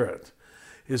Spirit.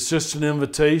 It's just an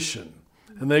invitation.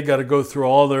 And they got to go through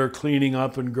all their cleaning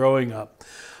up and growing up.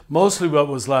 Mostly what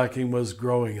was lacking was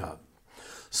growing up.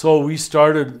 So we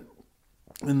started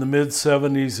in the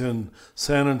mid-70s in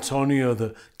San Antonio,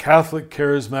 the Catholic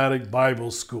Charismatic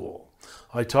Bible School.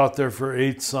 I taught there for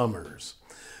 8 summers.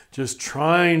 Just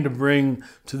trying to bring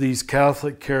to these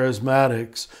Catholic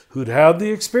charismatics who'd had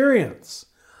the experience,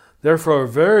 therefore a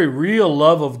very real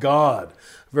love of God,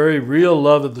 very real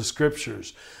love of the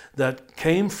Scriptures that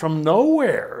came from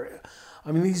nowhere.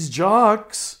 I mean, these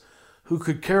jocks who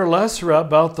could care less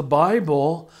about the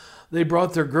Bible, they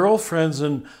brought their girlfriends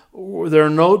and their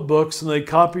notebooks and they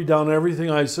copied down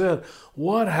everything I said.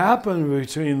 What happened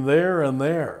between there and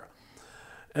there?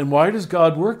 And why does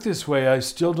God work this way? I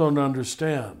still don't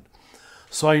understand.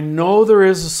 So I know there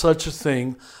is such a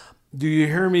thing. Do you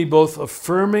hear me both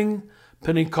affirming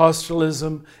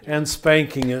Pentecostalism and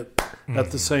spanking it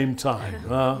at the same time?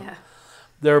 Yeah.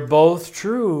 They're both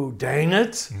true. Dang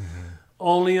it.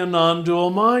 Only a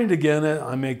non-dual mind. Again,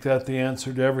 I make that the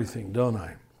answer to everything, don't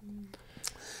I?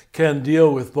 Can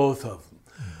deal with both of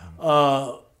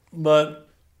them. But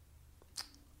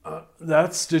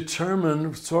that's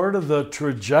determined sort of the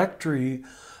trajectory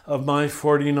of my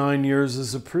 49 years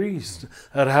as a priest.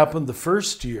 That happened the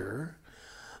first year.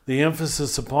 The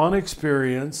emphasis upon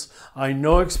experience. I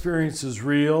know experience is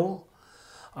real.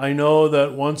 I know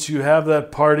that once you have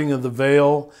that parting of the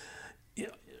veil,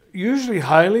 usually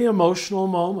highly emotional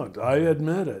moment. I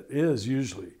admit it is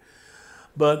usually.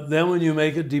 But then when you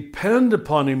make it depend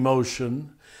upon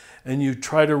emotion and you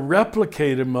try to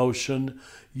replicate emotion,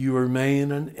 you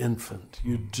remain an infant.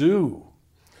 You do.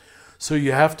 So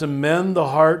you have to mend the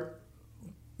heart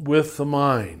with the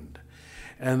mind.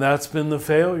 And that's been the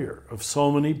failure of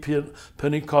so many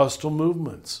Pentecostal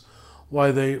movements.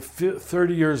 Why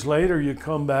 30 years later you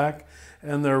come back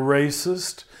and they're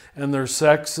racist and they're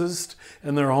sexist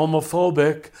and they're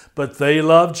homophobic, but they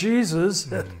love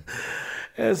Jesus.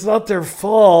 It's not their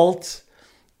fault.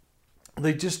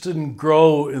 They just didn't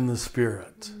grow in the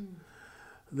Spirit.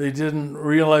 They didn't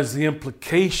realize the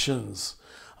implications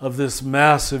of this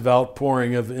massive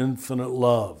outpouring of infinite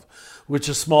love, which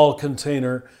a small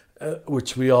container,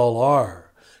 which we all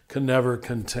are, can never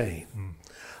contain.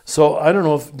 So I don't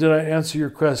know did I answer your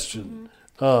question?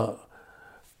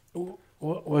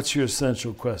 What's your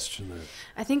essential question there?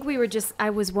 I think I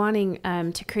was wanting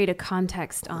to create a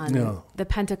context on the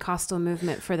Pentecostal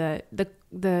movement for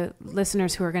the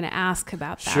listeners who are going to ask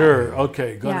about that. Sure,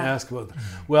 okay, going to ask about that.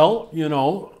 Well,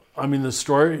 the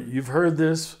story, you've heard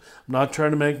this. I'm not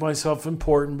trying to make myself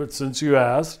important, but since you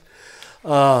asked,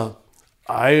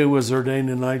 I was ordained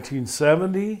in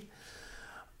 1970.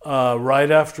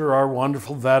 Right after our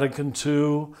wonderful Vatican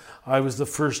II, I was the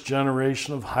first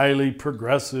generation of highly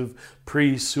progressive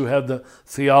priests who had the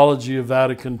theology of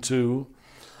Vatican II.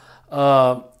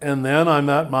 And then I'm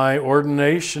at my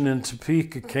ordination in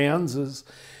Topeka, Kansas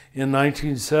in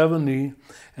 1970,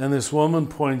 and this woman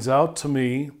points out to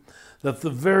me that the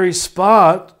very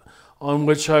spot on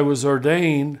which I was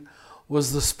ordained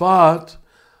was the spot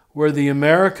where the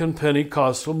American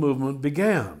Pentecostal movement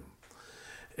began.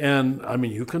 And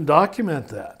you can document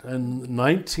that. In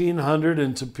 1900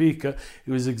 in Topeka,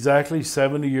 it was exactly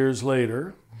 70 years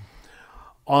later,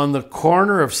 on the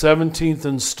corner of 17th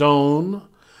and Stone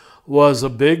was a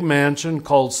big mansion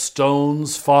called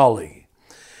Stone's Folly.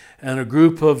 And a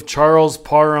group of Charles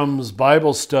Parham's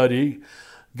Bible study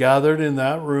gathered in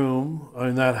that room,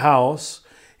 in that house,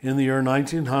 in the year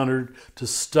 1900 to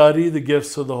study the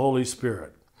gifts of the Holy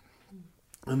Spirit.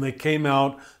 And they came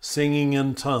out singing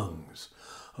in tongues.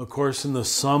 Of course, in the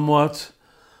somewhat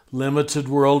limited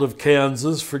world of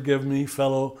Kansas, forgive me,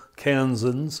 fellow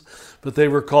Kansans, but they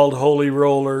were called Holy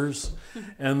Rollers.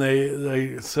 And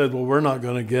they said, well, we're not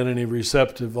going to get any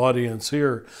receptive audience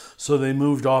here. So they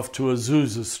moved off to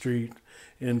Azusa Street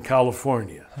in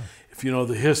California. If you know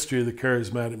the history of the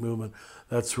charismatic movement,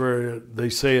 that's where they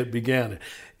say it began.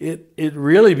 It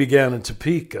really began in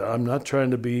Topeka. I'm not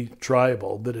trying to be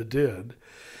tribal, but it did.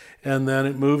 And then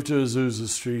it moved to Azusa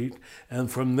Street, and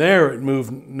from there it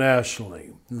moved nationally.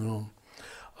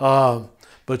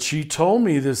 But she told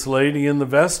me, this lady in the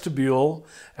vestibule,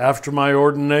 after my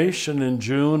ordination in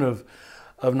June of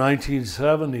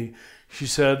 1970, she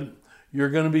said, you're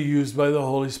going to be used by the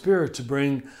Holy Spirit to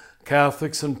bring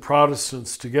Catholics and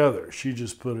Protestants together. She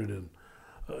just put it in.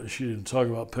 She didn't talk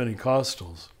about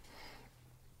Pentecostals.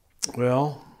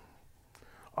 Well,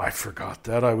 I forgot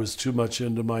that. I was too much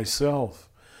into myself.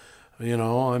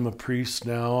 I'm a priest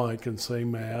now. I can say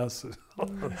Mass.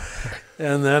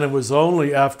 And then it was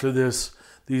only after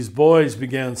these boys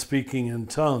began speaking in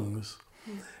tongues.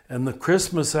 And the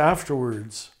Christmas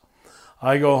afterwards,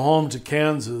 I go home to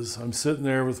Kansas. I'm sitting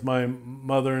there with my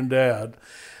mother and dad.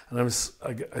 And I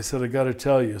said, I got to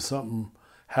tell you, something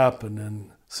happened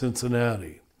in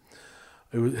Cincinnati.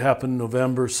 It happened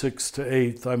November 6th to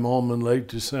 8th. I'm home in late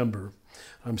December.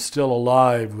 I'm still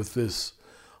alive with this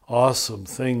awesome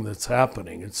thing that's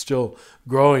happening. It's still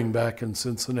growing back in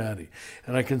Cincinnati.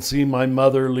 And I can see my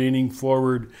mother leaning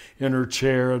forward in her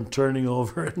chair and turning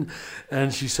over.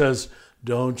 And she says,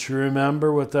 don't you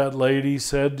remember what that lady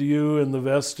said to you in the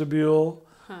vestibule?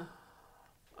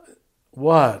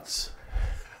 What?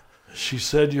 She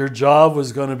said your job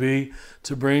was going to be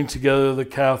to bring together the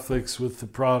Catholics with the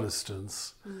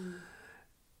Protestants.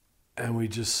 And we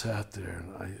just sat there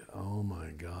and oh my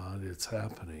God, it's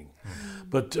happening.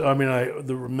 But I mean,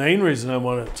 the main reason I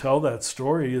want to tell that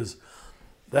story is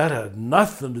that had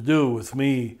nothing to do with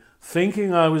me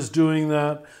thinking I was doing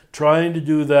that, trying to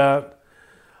do that,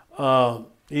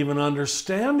 even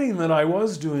understanding that I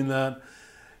was doing that.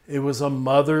 It was a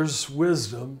mother's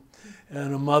wisdom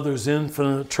and a mother's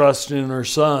infinite trust in her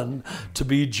son to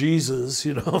be Jesus,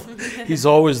 He's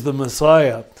always the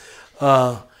Messiah.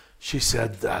 She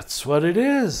said, that's what it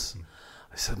is.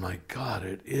 I said, my God,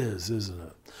 it is, isn't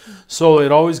it? So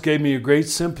it always gave me a great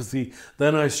sympathy.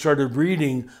 Then I started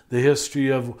reading the history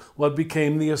of what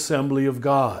became the Assembly of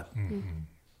God.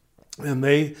 And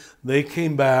they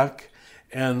came back,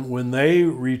 and when they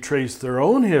retraced their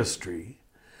own history,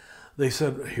 they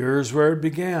said, here's where it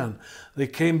began. They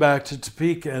came back to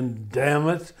Topeka, and damn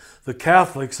it, the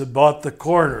Catholics had bought the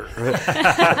corner.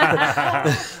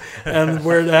 And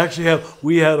where it actually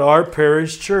we had our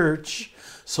parish church.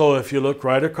 So if you look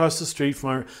right across the street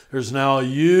from there's now a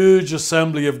huge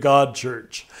Assembly of God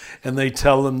church. And they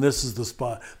tell them this is the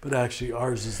spot. But actually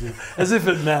ours is as if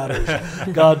it matters.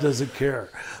 God doesn't care.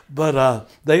 But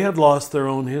they had lost their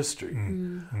own history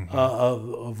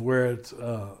of where it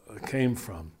came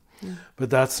from.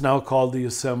 But that's now called the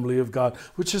Assembly of God,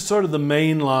 which is sort of the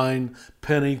mainline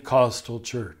Pentecostal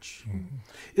church.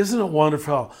 Isn't it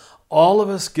wonderful how all of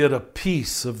us get a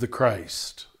piece of the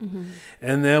Christ,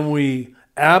 and then we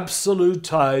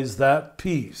absolutize that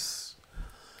piece,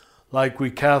 like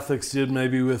we Catholics did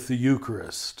maybe with the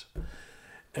Eucharist,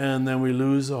 and then we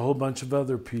lose a whole bunch of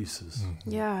other pieces.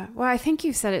 Yeah, well, I think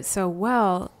you said it so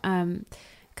well,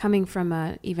 coming from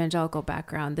an evangelical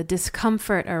background, the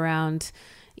discomfort around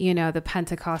the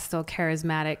Pentecostal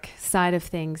charismatic side of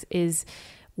things is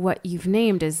what you've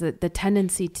named is the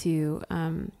tendency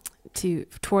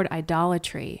toward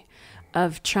idolatry,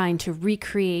 of trying to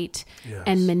recreate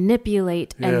and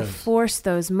manipulate and force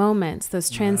those moments, those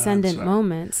transcendent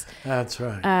moments. That's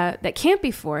right. That can't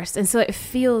be forced, and so it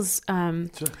feels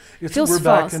feels we're false.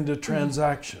 back into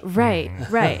transaction. Right,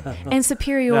 and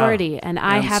superiority, and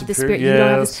I have the Spirit. You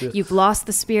don't have the, you've lost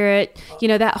the Spirit.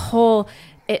 That whole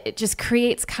it just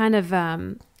creates kind of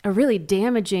a really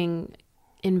damaging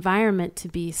environment to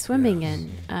be swimming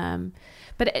in.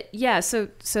 So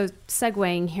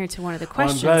segueing here to one of the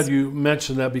questions. I'm glad you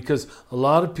mentioned that, because a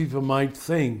lot of people might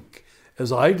think,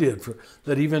 as I did,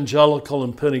 that evangelical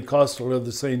and Pentecostal are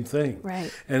the same thing.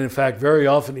 Right. And in fact, very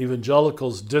often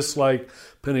evangelicals dislike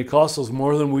Pentecostals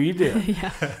more than we did,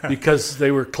 because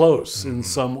they were close in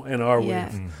our way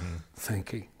of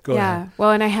thinking. Go ahead.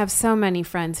 Well, and I have so many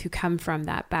friends who come from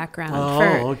that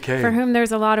background for whom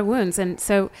there's a lot of wounds. And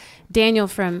so Daniel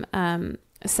from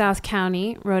South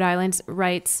County, Rhode Island,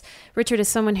 writes, Richard, is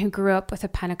someone who grew up with a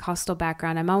Pentecostal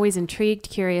background. I'm always intrigued,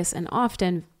 curious, and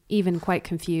often even quite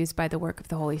confused by the work of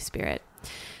the Holy Spirit.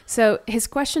 So his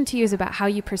question to you is about how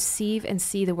you perceive and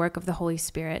see the work of the Holy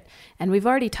Spirit. And we've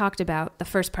already talked about the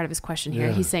first part of his question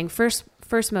here. He's saying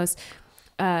foremost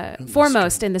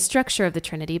in the structure of the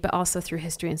Trinity, but also through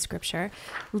history and Scripture,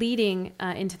 leading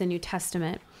into the New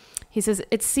Testament. He says,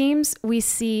 it seems we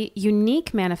see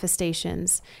unique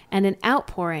manifestations and an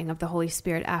outpouring of the Holy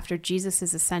Spirit after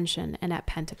Jesus' ascension and at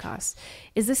Pentecost.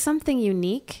 Is this something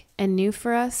unique and new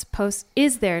for us?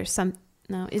 Is this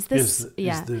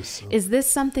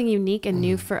something unique and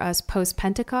new for us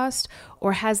post-Pentecost?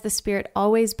 Or has the Spirit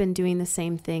always been doing the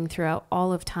same thing throughout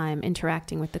all of time,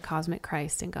 interacting with the cosmic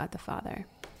Christ and God the Father?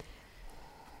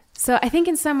 So I think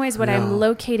in some ways what I'm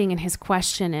locating in his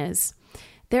question is,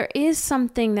 there is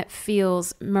something that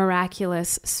feels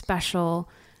miraculous, special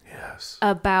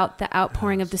about the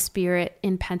outpouring of the Spirit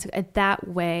in Pentecost that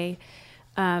way.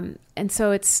 And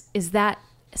so is that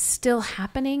still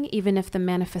happening, even if the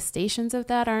manifestations of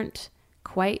that aren't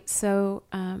quite so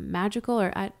magical,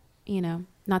 or,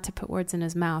 not to put words in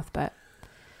his mouth, but...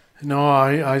 No,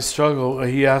 I struggle.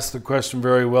 He asked the question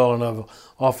very well, and I've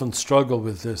often struggled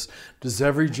with this. Does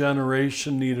every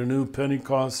generation need a new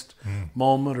Pentecost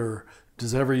moment, or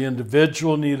does every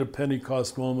individual need a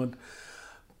Pentecost moment?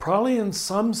 Probably in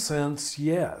some sense,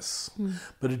 yes.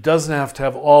 But it doesn't have to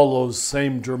have all those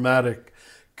same dramatic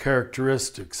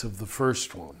characteristics of the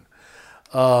first one.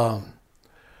 How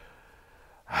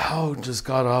does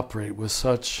God operate with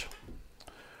such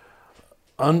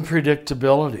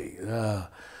unpredictability?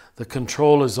 The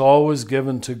control is always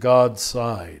given to God's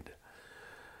side.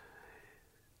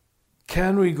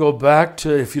 Can we go back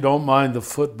to, if you don't mind, the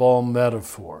football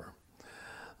metaphor?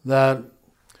 That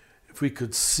if we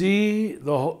could see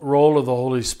the role of the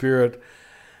Holy Spirit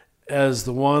as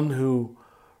the one who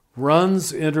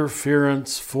runs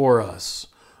interference for us,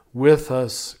 with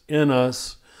us, in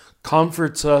us,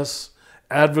 comforts us,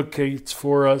 advocates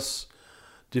for us,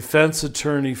 defense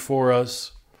attorney for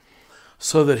us,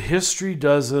 so that history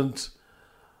doesn't,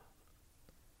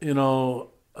 end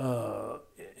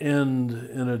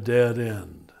in a dead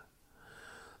end.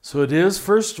 So it is,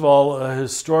 first of all, a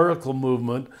historical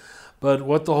movement, but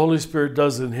what the Holy Spirit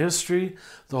does in history,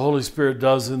 the Holy Spirit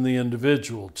does in the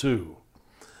individual too.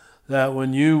 That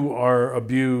when you are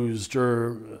abused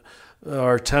or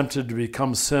are tempted to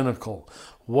become cynical,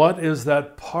 what is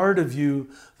that part of you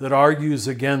that argues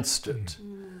against it,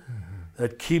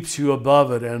 that keeps you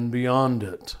above it and beyond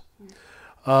it?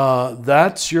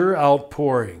 That's your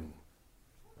outpouring.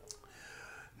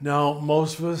 Now,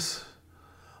 most of us,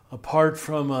 apart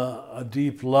from a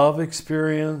deep love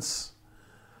experience,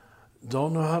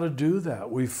 don't know how to do that.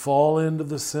 We fall into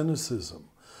the cynicism.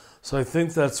 So I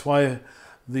think that's why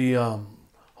the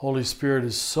Holy Spirit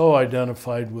is so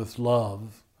identified with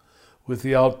love, with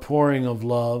the outpouring of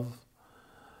love.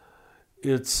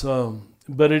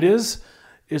 But it's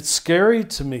scary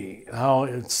to me how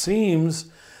it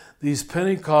seems these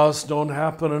Pentecosts don't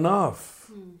happen enough.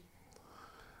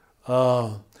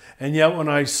 And yet when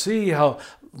I see how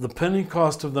the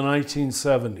Pentecost of the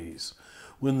 1970s,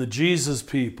 when the Jesus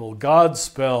People,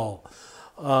 Godspell,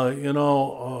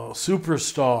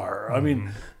 Superstar, I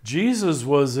mean, Jesus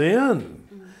was in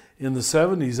the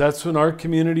 70s. That's when our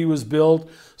community was built.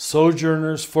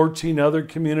 Sojourners, 14 other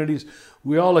communities,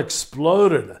 we all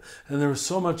exploded. And there was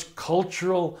so much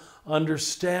cultural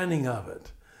understanding of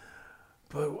it.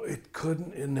 But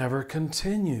it never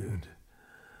continued.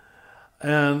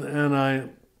 And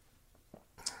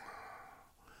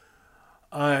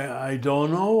I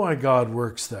don't know why God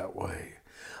works that way.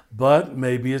 But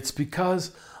maybe it's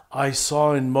because I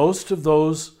saw in most of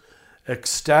those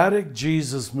ecstatic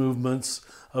Jesus movements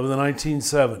of the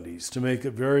 1970s, to make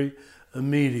it very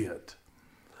immediate,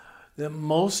 that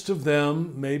most of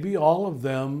them, maybe all of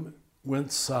them,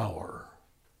 went sour.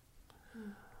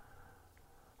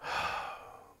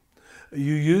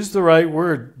 You used the right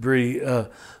word, Bree.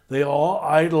 They all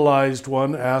idolized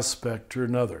one aspect or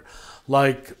another.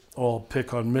 Like, I'll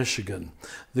pick on Michigan.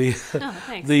 The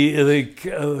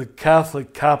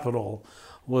Catholic capital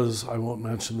was, I won't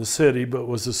mention the city, but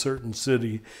was a certain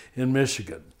city in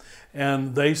Michigan.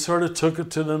 And they sort of took it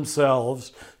to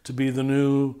themselves to be the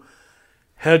new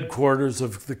headquarters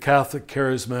of the Catholic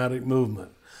charismatic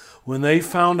movement. When they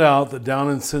found out that down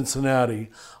in Cincinnati,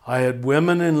 I had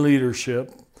women in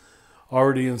leadership,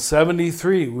 already in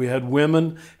 73, we had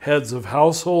women heads of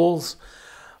households.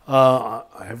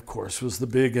 I, of course, was the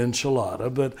big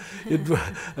enchilada, but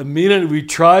immediately we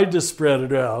tried to spread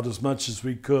it out as much as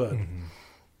we could.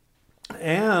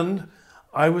 And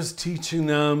I was teaching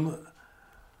them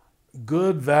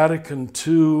good Vatican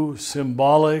II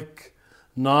symbolic,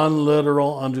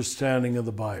 non-literal understanding of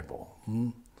the Bible.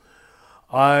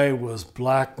 I was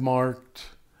black-marked.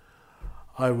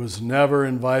 I was never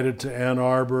invited to Ann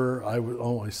Arbor.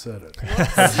 I said it.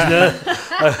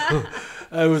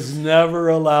 I was never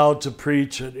allowed to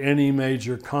preach at any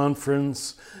major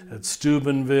conference, at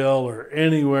Steubenville or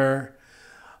anywhere.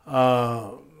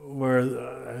 And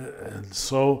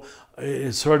so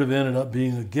it sort of ended up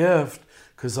being a gift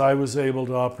because I was able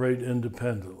to operate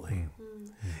independently.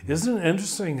 Isn't it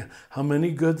interesting how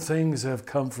many good things have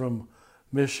come from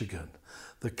Michigan?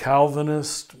 The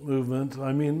Calvinist movement,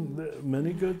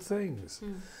 many good things.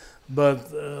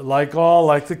 But like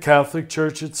the Catholic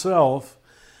Church itself,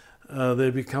 they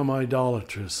become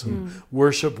idolatrous and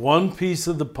worship one piece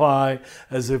of the pie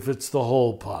as if it's the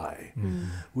whole pie.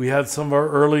 We had some of our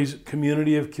early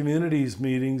Community of Communities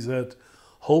meetings at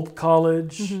Hope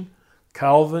College,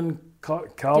 Calvin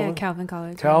College,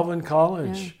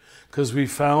 because we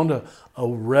found a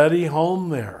ready home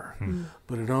there,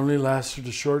 but it only lasted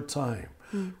a short time.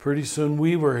 Pretty soon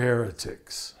we were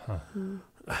heretics.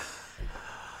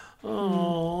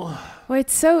 Well,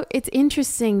 it's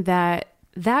interesting that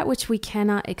which we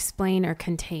cannot explain or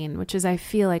contain, which is, I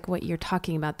feel like, what you're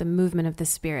talking about, the movement of the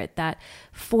Spirit, that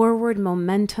forward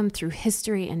momentum through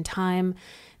history and time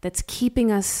that's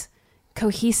keeping us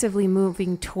cohesively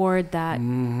moving toward that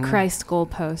Christ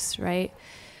goalpost, right?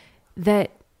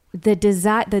 That the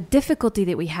difficulty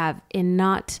that we have in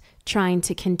not trying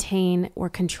to contain or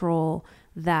control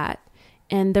that,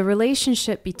 and the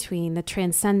relationship between the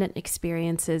transcendent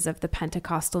experiences of the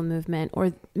Pentecostal movement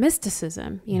or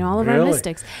mysticism, all of our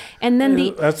mystics, and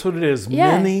then that's what it is,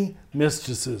 mini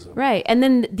mysticism, right? And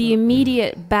then the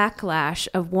immediate backlash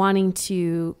of wanting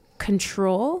to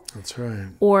control. That's right.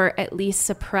 Or at least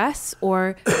suppress,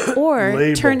 or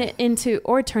turn it into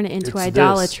It's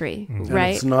idolatry, this. right?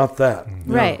 And it's not that.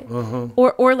 Right. Yeah.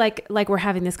 Uh-huh. Or like we're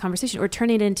having this conversation, or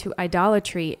turn it into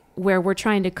idolatry, where we're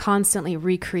trying to constantly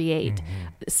recreate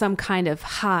some kind of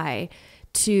high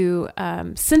to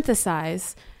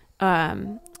synthesize.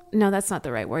 No, that's not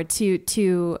the right word.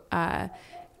 To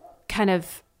kind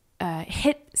of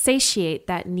satiate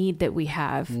that need that we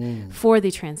have for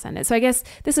the transcendent. So I guess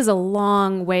this is a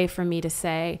long way for me to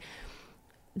say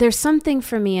there's something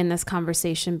for me in this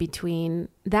conversation between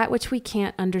that which we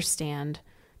can't understand,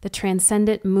 the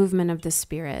transcendent movement of the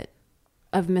Spirit,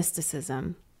 of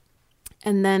mysticism,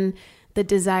 and then the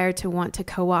desire to want to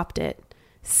co-opt it,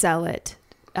 sell it,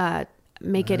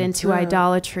 make it into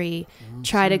idolatry,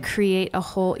 try to create a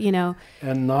whole,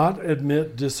 And not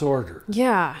admit disorder.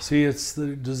 Yeah. See, it's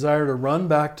the desire to run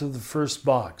back to the first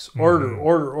box.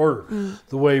 Order.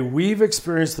 The way we've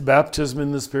experienced the baptism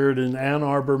in the Spirit in Ann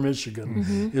Arbor,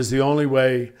 Michigan, is the only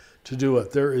way to do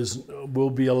it. Will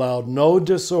be allowed no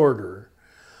disorder,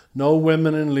 no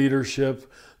women in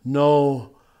leadership,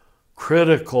 no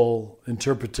critical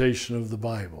interpretation of the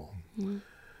Bible.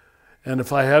 And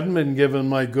if I hadn't been given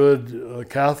my good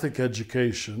Catholic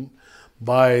education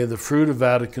by the fruit of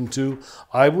Vatican II,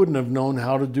 I wouldn't have known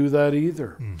how to do that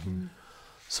either.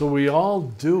 So we all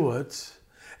do it.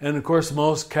 And of course,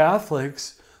 most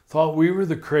Catholics thought we were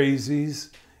the crazies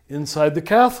inside the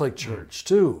Catholic Church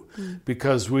too,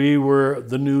 because we were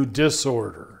the new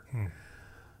disorder.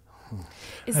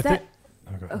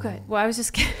 Okay. Well, I was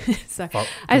just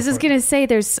going to say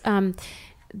there's...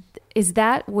 is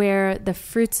that where the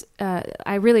fruits,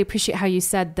 I really appreciate how you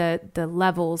said the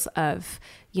levels of,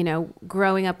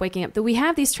 growing up, waking up, that we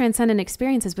have these transcendent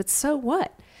experiences, but so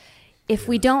what? If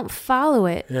we don't follow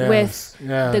it with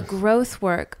the growth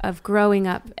work of growing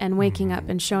up and waking up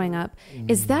and showing up,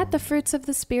 is that the fruits of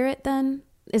the Spirit then?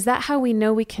 Is that how we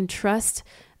know we can trust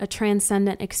a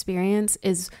transcendent experience,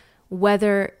 is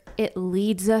whether it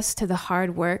leads us to the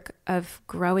hard work of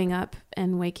growing up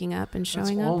and waking up and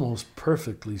showing That's up? almost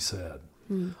perfectly said.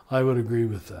 I would agree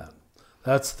with that.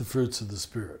 That's the fruits of the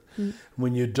Spirit.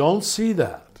 When you don't see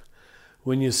that,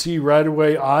 when you see right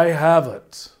away, I have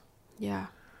it. Yeah.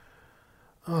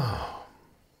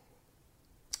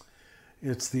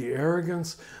 It's the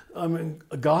arrogance. I mean,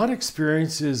 God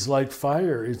experience is like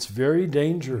fire. It's very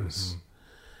dangerous.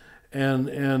 And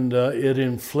it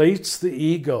inflates the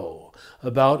ego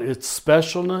about its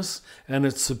specialness and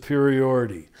its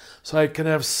superiority. So I can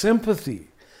have sympathy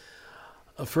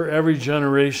for every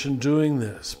generation doing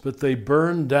this, but they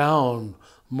burn down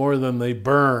more than they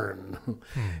burn.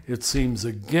 It seems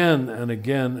again and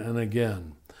again and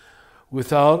again,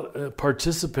 without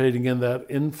participating in that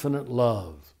infinite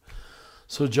love.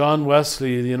 So John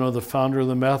Wesley, the founder of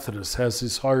the Methodists, has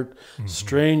his heart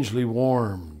strangely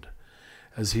warmed,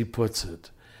 as he puts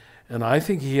it. And I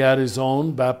think he had his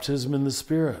own baptism in the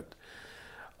Spirit.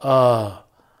 I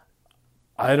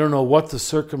don't know what the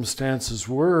circumstances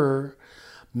were.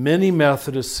 Many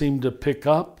Methodists seem to pick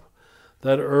up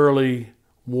that early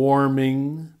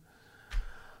warming.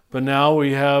 But now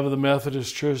we have the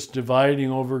Methodist Church dividing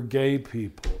over gay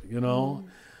people,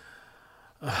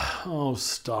 Oh,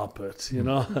 stop it,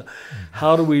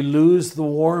 How do we lose the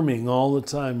warming all the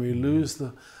time? We lose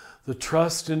the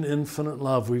trust in infinite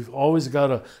love. We've always got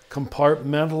to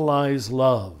compartmentalize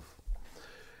love.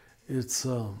 It's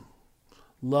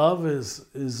love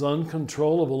is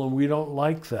uncontrollable, and we don't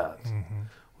like that.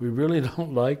 We really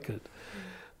don't like it.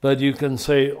 But you can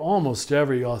say almost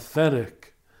every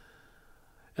authentic,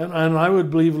 and I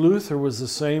would believe Luther was the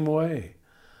same way.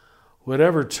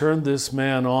 Whatever turned this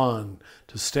man on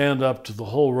to stand up to the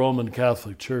whole Roman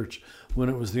Catholic Church when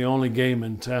it was the only game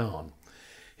in town,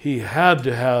 he had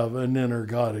to have an inner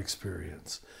God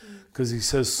experience, because he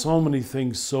says so many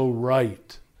things so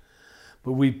right.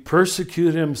 But we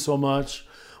persecute him so much,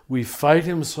 we fight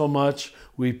him so much,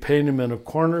 we paint him in a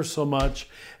corner so much,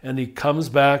 and he comes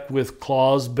back with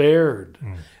claws bared.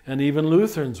 And even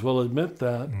Lutherans will admit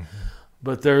that.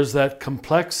 But there's that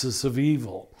complexus of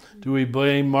evil. Do we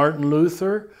blame Martin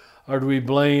Luther, or do we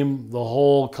blame the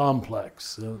whole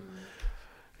complex?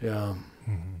 Yeah.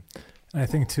 I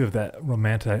think too of that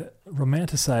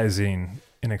romanticizing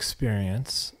an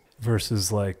experience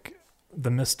versus like the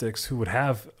mystics who would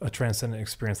have a transcendent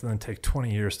experience and then take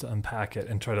 20 years to unpack it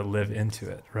and try to live into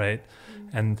it, right?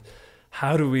 And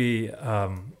how do we?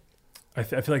 I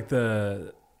feel like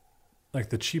the like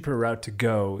the cheaper route to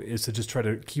go is to just try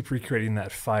to keep recreating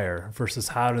that fire versus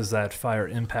how does that fire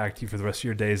impact you for the rest of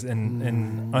your days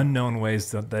in unknown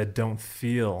ways that don't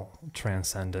feel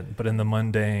transcendent, but in the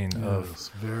mundane of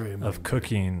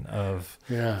cooking, of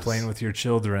playing with your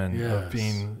children, of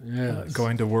being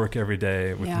going to work every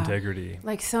day with integrity.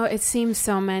 Like, so it seems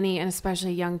so many, and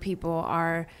especially young people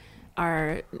are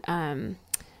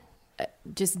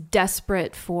just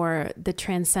desperate for the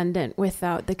transcendent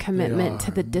without the commitment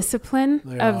to the discipline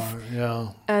of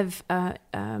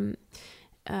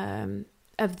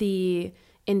the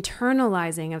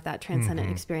internalizing of that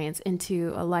transcendent experience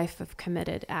into a life of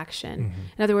committed action.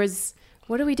 In other words,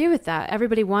 what do we do with that?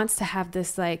 Everybody wants to have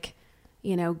this, like,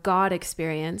 you know, God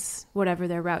experience, whatever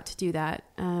their route to do that,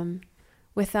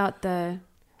 without the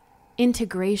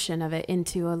integration of it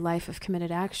into a life of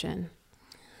committed action.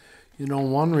 You know,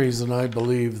 one reason I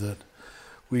believe that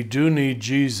we do need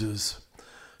Jesus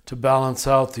to balance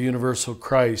out the universal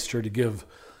Christ, or to give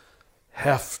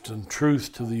heft and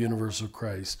truth to the universal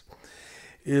Christ,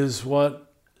 is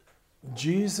what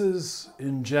Jesus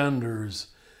engenders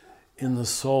in the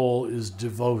soul is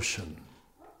devotion.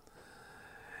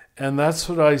 And that's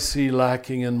what I see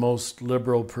lacking in most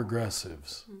liberal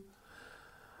progressives.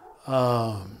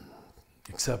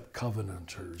 Except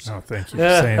Covenanters. Oh, thank you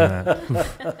for saying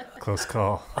that. Close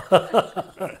call.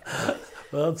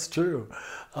 That's true.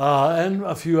 And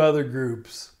a few other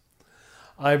groups.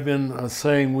 I've been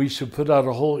saying we should put out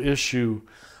a whole issue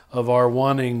of our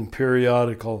Wanting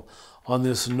periodical on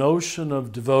this notion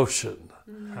of devotion.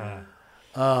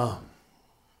 Or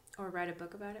write a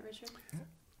book about it, Richard?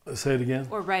 Say it again?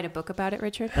 Or write a book about it,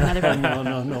 Richard? Another book?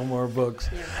 No more books.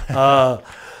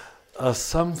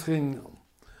 Something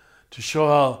to show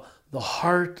how the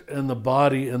heart and the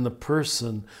body and the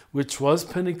person, which was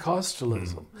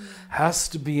Pentecostalism, has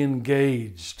to be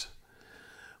engaged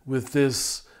with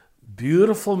this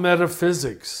beautiful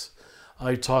metaphysics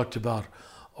I talked about.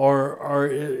 Or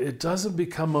it doesn't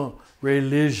become a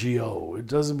religio. It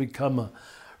doesn't become a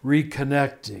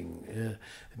reconnecting. It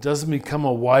doesn't become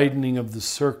a widening of the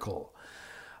circle.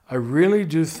 I really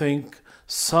do think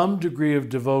some degree of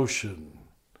devotion,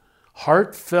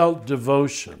 heartfelt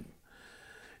devotion,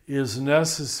 is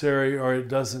necessary, or it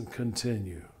doesn't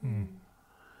continue.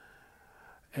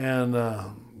 And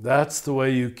that's the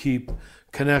way you keep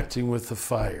connecting with the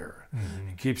fire.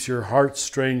 It keeps your heart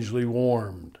strangely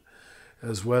warmed,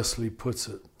 as Wesley puts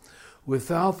it.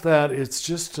 Without that, it's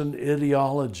just an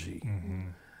ideology.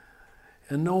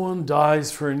 And no one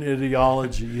dies for an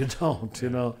ideology. You don't, you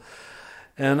know.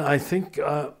 And I think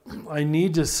I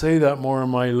need to say that more in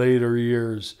my later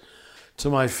years to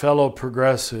my fellow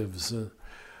progressives.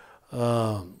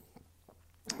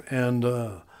 And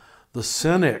the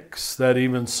cynics that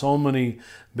even so many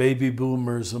baby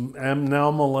boomers and now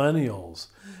millennials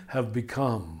have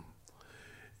become.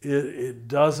 It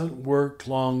doesn't work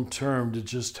long term to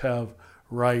just have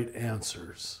right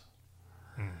answers.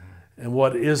 And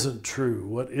what isn't true,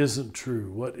 what isn't true,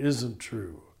 what isn't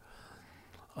true.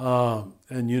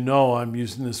 And you know I'm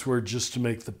using this word just to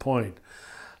make the point.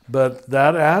 But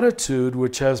that attitude,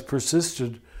 which has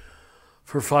persisted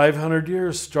for 500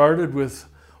 years, started with,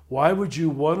 why would you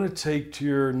want to take to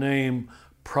your name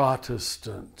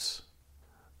Protestant?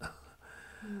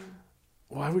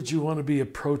 Why would you want to be a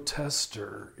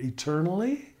protester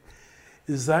eternally?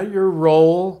 Is that your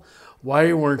role?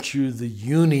 Why weren't you the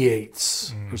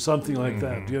Uniates or something like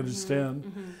that? Do you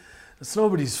understand? It's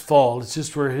nobody's fault. It's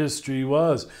just where history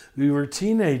was. We were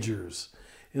teenagers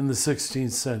in the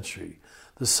 16th century.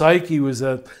 The psyche was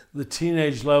at the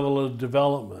teenage level of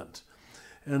development.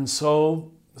 And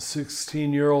so a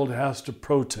 16-year-old has to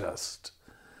protest.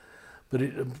 But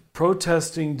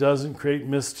protesting doesn't create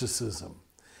mysticism.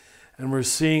 And we're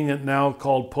seeing it now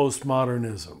called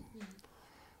postmodernism,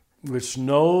 which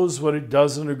knows what it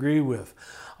doesn't agree with.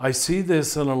 I see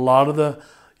this in a lot of the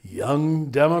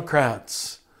young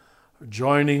Democrats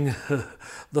joining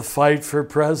the fight for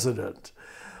president.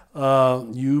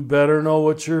 You better know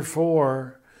what you're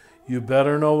for. You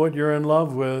better know what you're in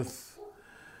love with.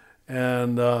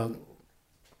 And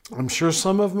I'm sure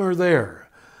some of them are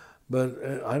there, but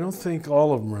I don't think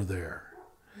all of them are there.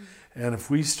 And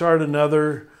if we start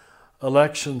another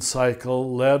election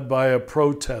cycle led by a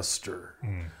protester,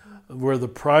 where the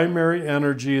primary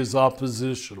energy is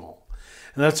oppositional,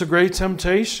 and that's a great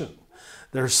temptation.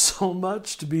 There's so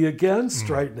much to be against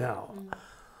right now.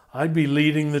 I'd be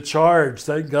leading the charge.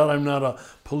 Thank God I'm not a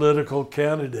political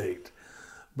candidate.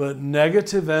 But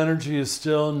negative energy is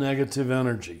still negative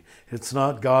energy. It's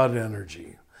not God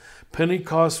energy.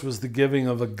 Pentecost was the giving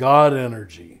of a God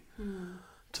energy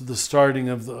to the starting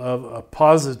of a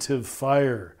positive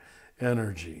fire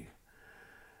energy.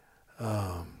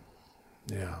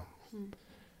 Yeah.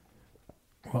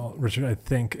 Well, Richard, I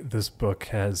think this book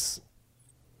has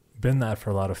been that for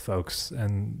a lot of folks,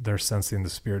 and they're sensing the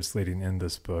Spirit's leading in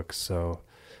this book. So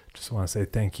just want to say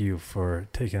thank you for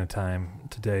taking the time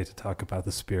today to talk about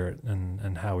the Spirit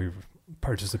and how we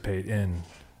participate in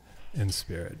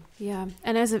Spirit. Yeah.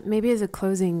 And as a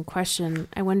closing question,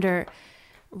 I wonder,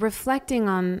 reflecting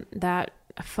on that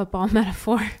football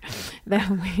metaphor that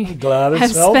we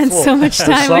have spent so much time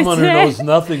with someone who today. knows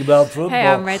nothing about football. Hey,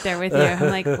 I'm right there with you. I'm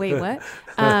like, wait, what?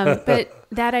 But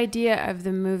that idea of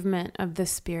the movement of the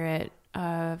Spirit,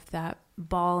 of that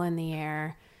ball in the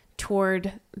air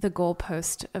toward the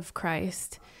goalpost of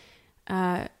Christ,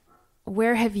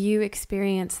 where have you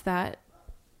experienced that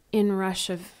inrush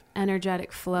of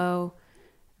energetic flow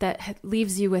that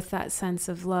leaves you with that sense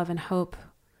of love and hope,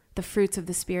 the fruits of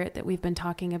the Spirit that we've been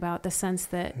talking about, the sense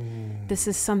that this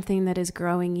is something that is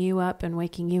growing you up and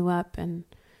waking you up and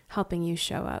helping you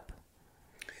show up?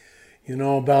 You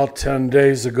know, about 10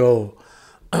 days ago,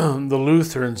 the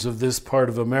Lutherans of this part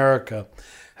of America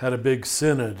had a big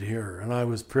synod here, and I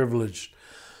was privileged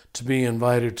to be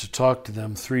invited to talk to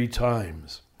them 3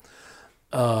 times.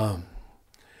 And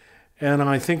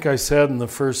I think I said in the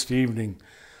first evening,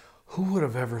 who would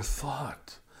have ever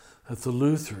thought that the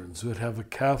Lutherans would have a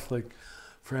Catholic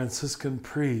Franciscan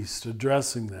priest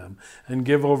addressing them and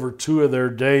give over 2 of their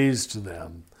days to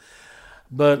them?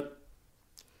 But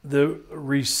the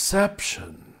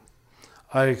reception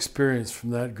I experienced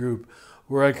from that group,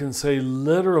 where I can say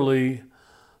literally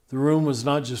the room was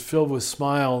not just filled with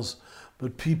smiles,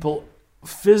 but people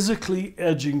physically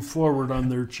edging forward on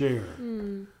their chair.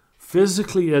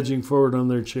 Physically edging forward on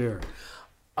their chair.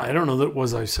 I don't know,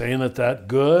 was I saying it that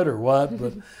good or what,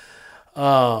 but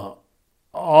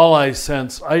all I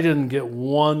sensed, I didn't get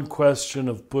one question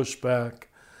of pushback.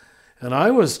 And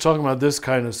I was talking about this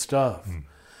kind of stuff.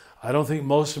 I don't think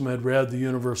most of them had read The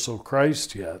Universal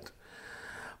Christ yet.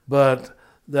 But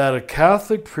that a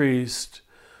Catholic priest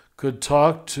could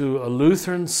talk to a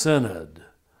Lutheran synod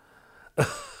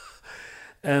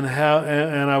and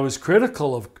I was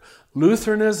critical of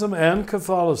Lutheranism and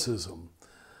Catholicism,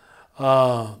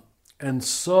 and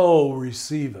so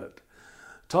receive it.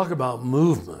 Talk about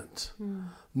movement.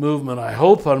 Movement, I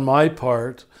hope on my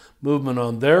part, movement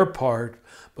on their part,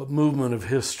 but movement of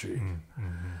history.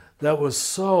 That was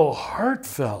so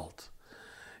heartfelt.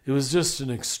 It was just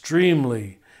an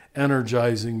extremely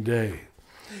energizing day.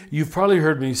 You've probably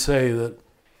heard me say that,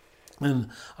 and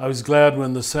I was glad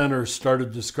when the center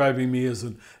started describing me as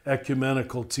an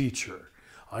ecumenical teacher.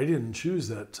 I didn't choose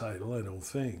that title, I don't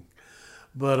think.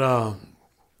 But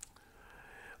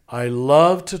I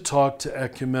love to talk to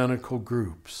ecumenical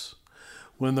groups.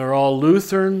 When they're all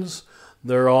Lutherans,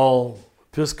 they're all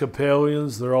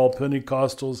Episcopalians, they're all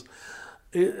Pentecostals.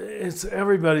 It's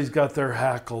everybody's got their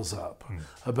hackles up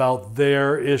about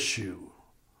their issue.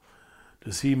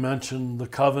 Does he mention the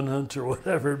covenant or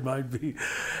whatever it might be?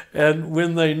 And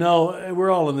when they know, hey,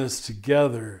 we're all in this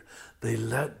together, they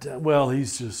let down. Well,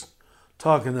 he's just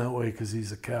talking that way because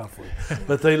he's a Catholic.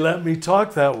 But they let me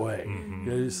talk that way.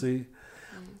 You see?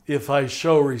 If I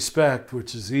show respect,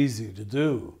 which is easy to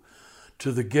do,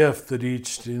 to the gift that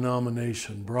each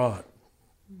denomination brought.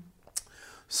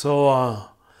 So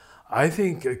I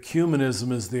think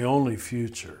ecumenism is the only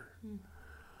future.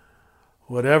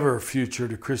 Whatever future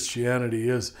to Christianity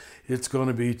is, it's going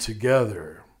to be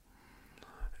together.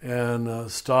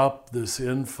 And stop this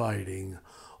infighting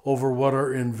over what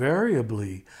are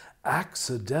invariably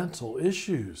accidental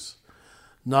issues,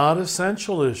 not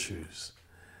essential issues.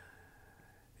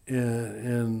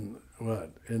 In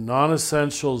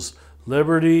non-essentials,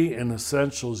 liberty, in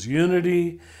essentials,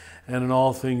 unity, and in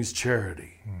all things,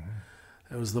 charity.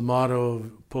 That was the motto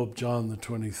of Pope John the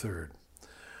 23rd.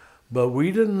 But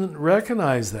we didn't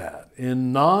recognize that.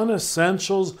 In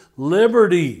non-essentials,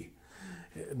 liberty.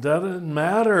 It doesn't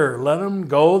matter. Let them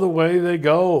go the way they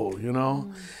go, you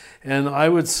know. And I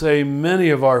would say many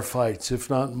of our fights, if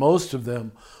not most of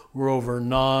them, were over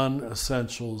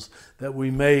non-essentials that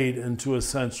we made into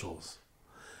essentials.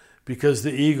 Because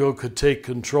the ego could take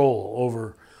control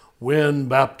over when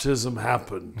baptism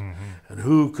happened and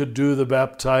who could do the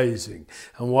baptizing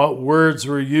and what words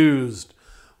were used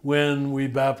when we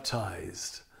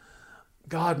baptized.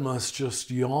 God must just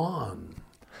yawn,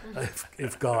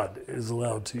 if God is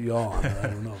allowed to yawn. I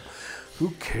don't know.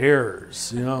 Who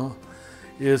cares, you know?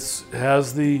 It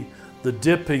has the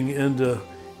dipping into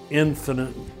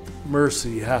infinite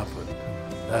mercy happen.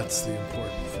 That's the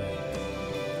important thing.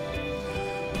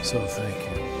 So thank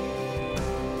you.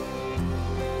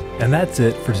 And that's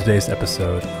it for today's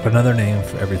episode of Another Name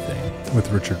for Everything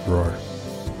with Richard Rohr.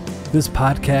 This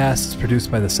podcast is produced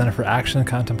by the Center for Action and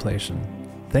Contemplation,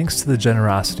 thanks to the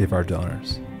generosity of our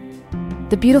donors.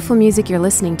 The beautiful music you're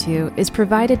listening to is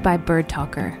provided by Bird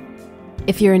Talker.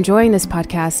 If you're enjoying this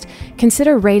podcast,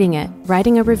 consider rating it,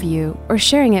 writing a review, or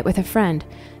sharing it with a friend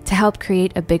to help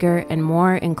create a bigger and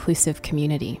more inclusive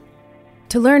community.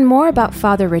 To learn more about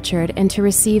Father Richard and to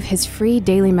receive his free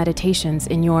daily meditations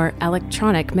in your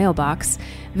electronic mailbox,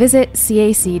 visit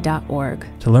cac.org.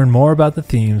 To learn more about the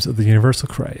themes of the Universal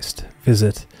Christ,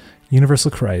 visit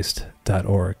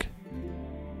universalchrist.org.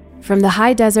 From the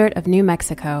high desert of New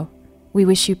Mexico, we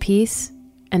wish you peace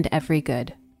and every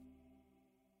good.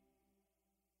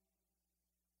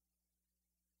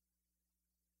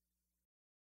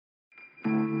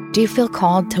 Do you feel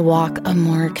called to walk a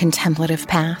more contemplative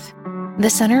path? The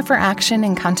Center for Action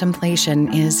and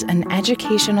Contemplation is an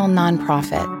educational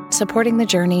nonprofit supporting the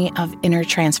journey of inner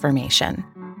transformation.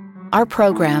 Our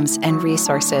programs and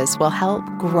resources will help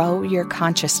grow your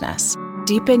consciousness,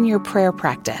 deepen your prayer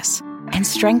practice, and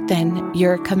strengthen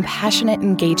your compassionate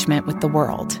engagement with the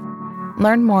world.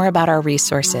 Learn more about our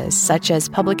resources, such as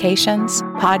publications,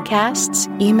 podcasts,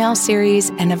 email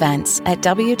series, and events at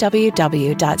www.cac.org.